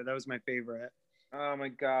too. That was my favorite. Oh my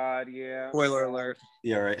god, yeah. Spoiler alert.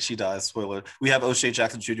 Yeah, right. She dies. Spoiler. We have O'Shea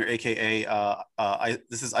Jackson Jr., aka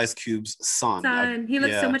this is Ice Cube's son. He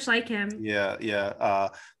looks so much like him. Yeah.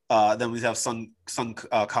 Then we have Sun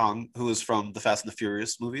Kang, who is from the Fast and the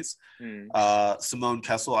Furious movies. Simone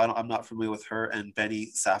Kessel, I'm not familiar with her, and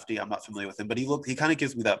Benny Safdie, I'm not familiar with him, but he kind of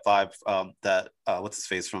gives me that vibe that what's his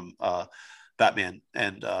face from Batman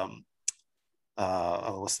and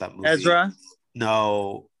what's that movie? Ezra?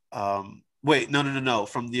 No. Wait, no.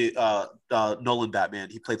 From the Nolan Batman,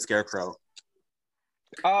 he played Scarecrow.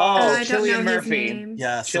 Cillian Murphy.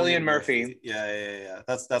 Yeah, Cillian Murphy. Yeah.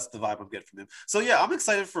 That's the vibe I'm getting from him. So yeah, I'm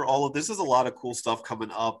excited for all of this. There's a lot of cool stuff coming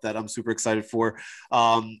up that I'm super excited for.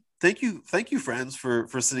 Thank you, friends, for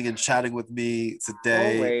sitting and chatting with me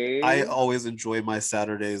today. Always. I always enjoy my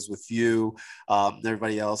Saturdays with you, and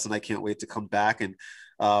everybody else, and I can't wait to come back. And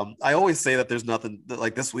I always say that there's nothing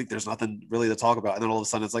like this week. There's nothing really to talk about, and then all of a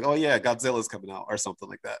sudden it's like, oh yeah, Godzilla's coming out or something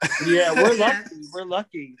like that. Yeah, we're lucky. We're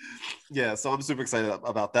lucky. Yeah, so I'm super excited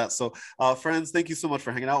about that. So, friends, thank you so much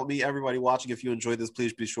for hanging out with me. Everybody watching, if you enjoyed this,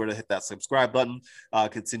 please be sure to hit that subscribe button.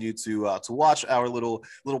 Continue to watch our little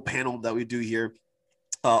panel that we do here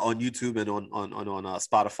on YouTube and on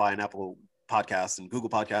Spotify and Apple Podcasts and Google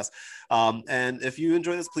Podcasts. And if you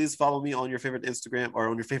enjoy this, please follow me on your favorite Instagram or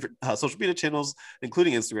on your favorite social media channels,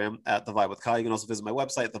 including Instagram at The Vibe with Kai. You can also visit my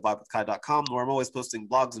website, thevibewithkai.com, where I'm always posting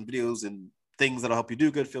blogs and videos and things that'll help you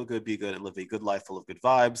do good, feel good, be good, and live a good life full of good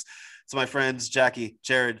vibes. So my friends, Jackie,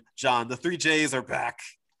 Jared, John, the 3 J's are back.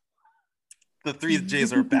 The 3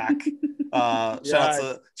 J's are back.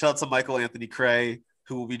 Shout out to Michael Anthony Cray,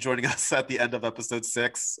 who will be joining us at the end of episode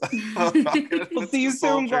 6. We'll see you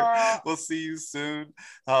soon, girl. We'll see you soon.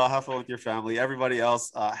 Have fun with your family. Everybody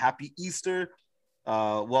else, happy Easter.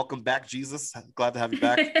 Welcome back, Jesus. Glad to have you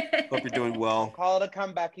back. Hope you're doing well. Call it a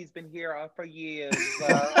comeback. He's been here for years.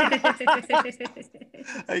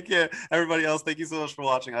 I can't. Everybody else, thank you so much for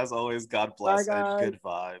watching. As always, God bless and good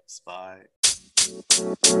vibes. Bye.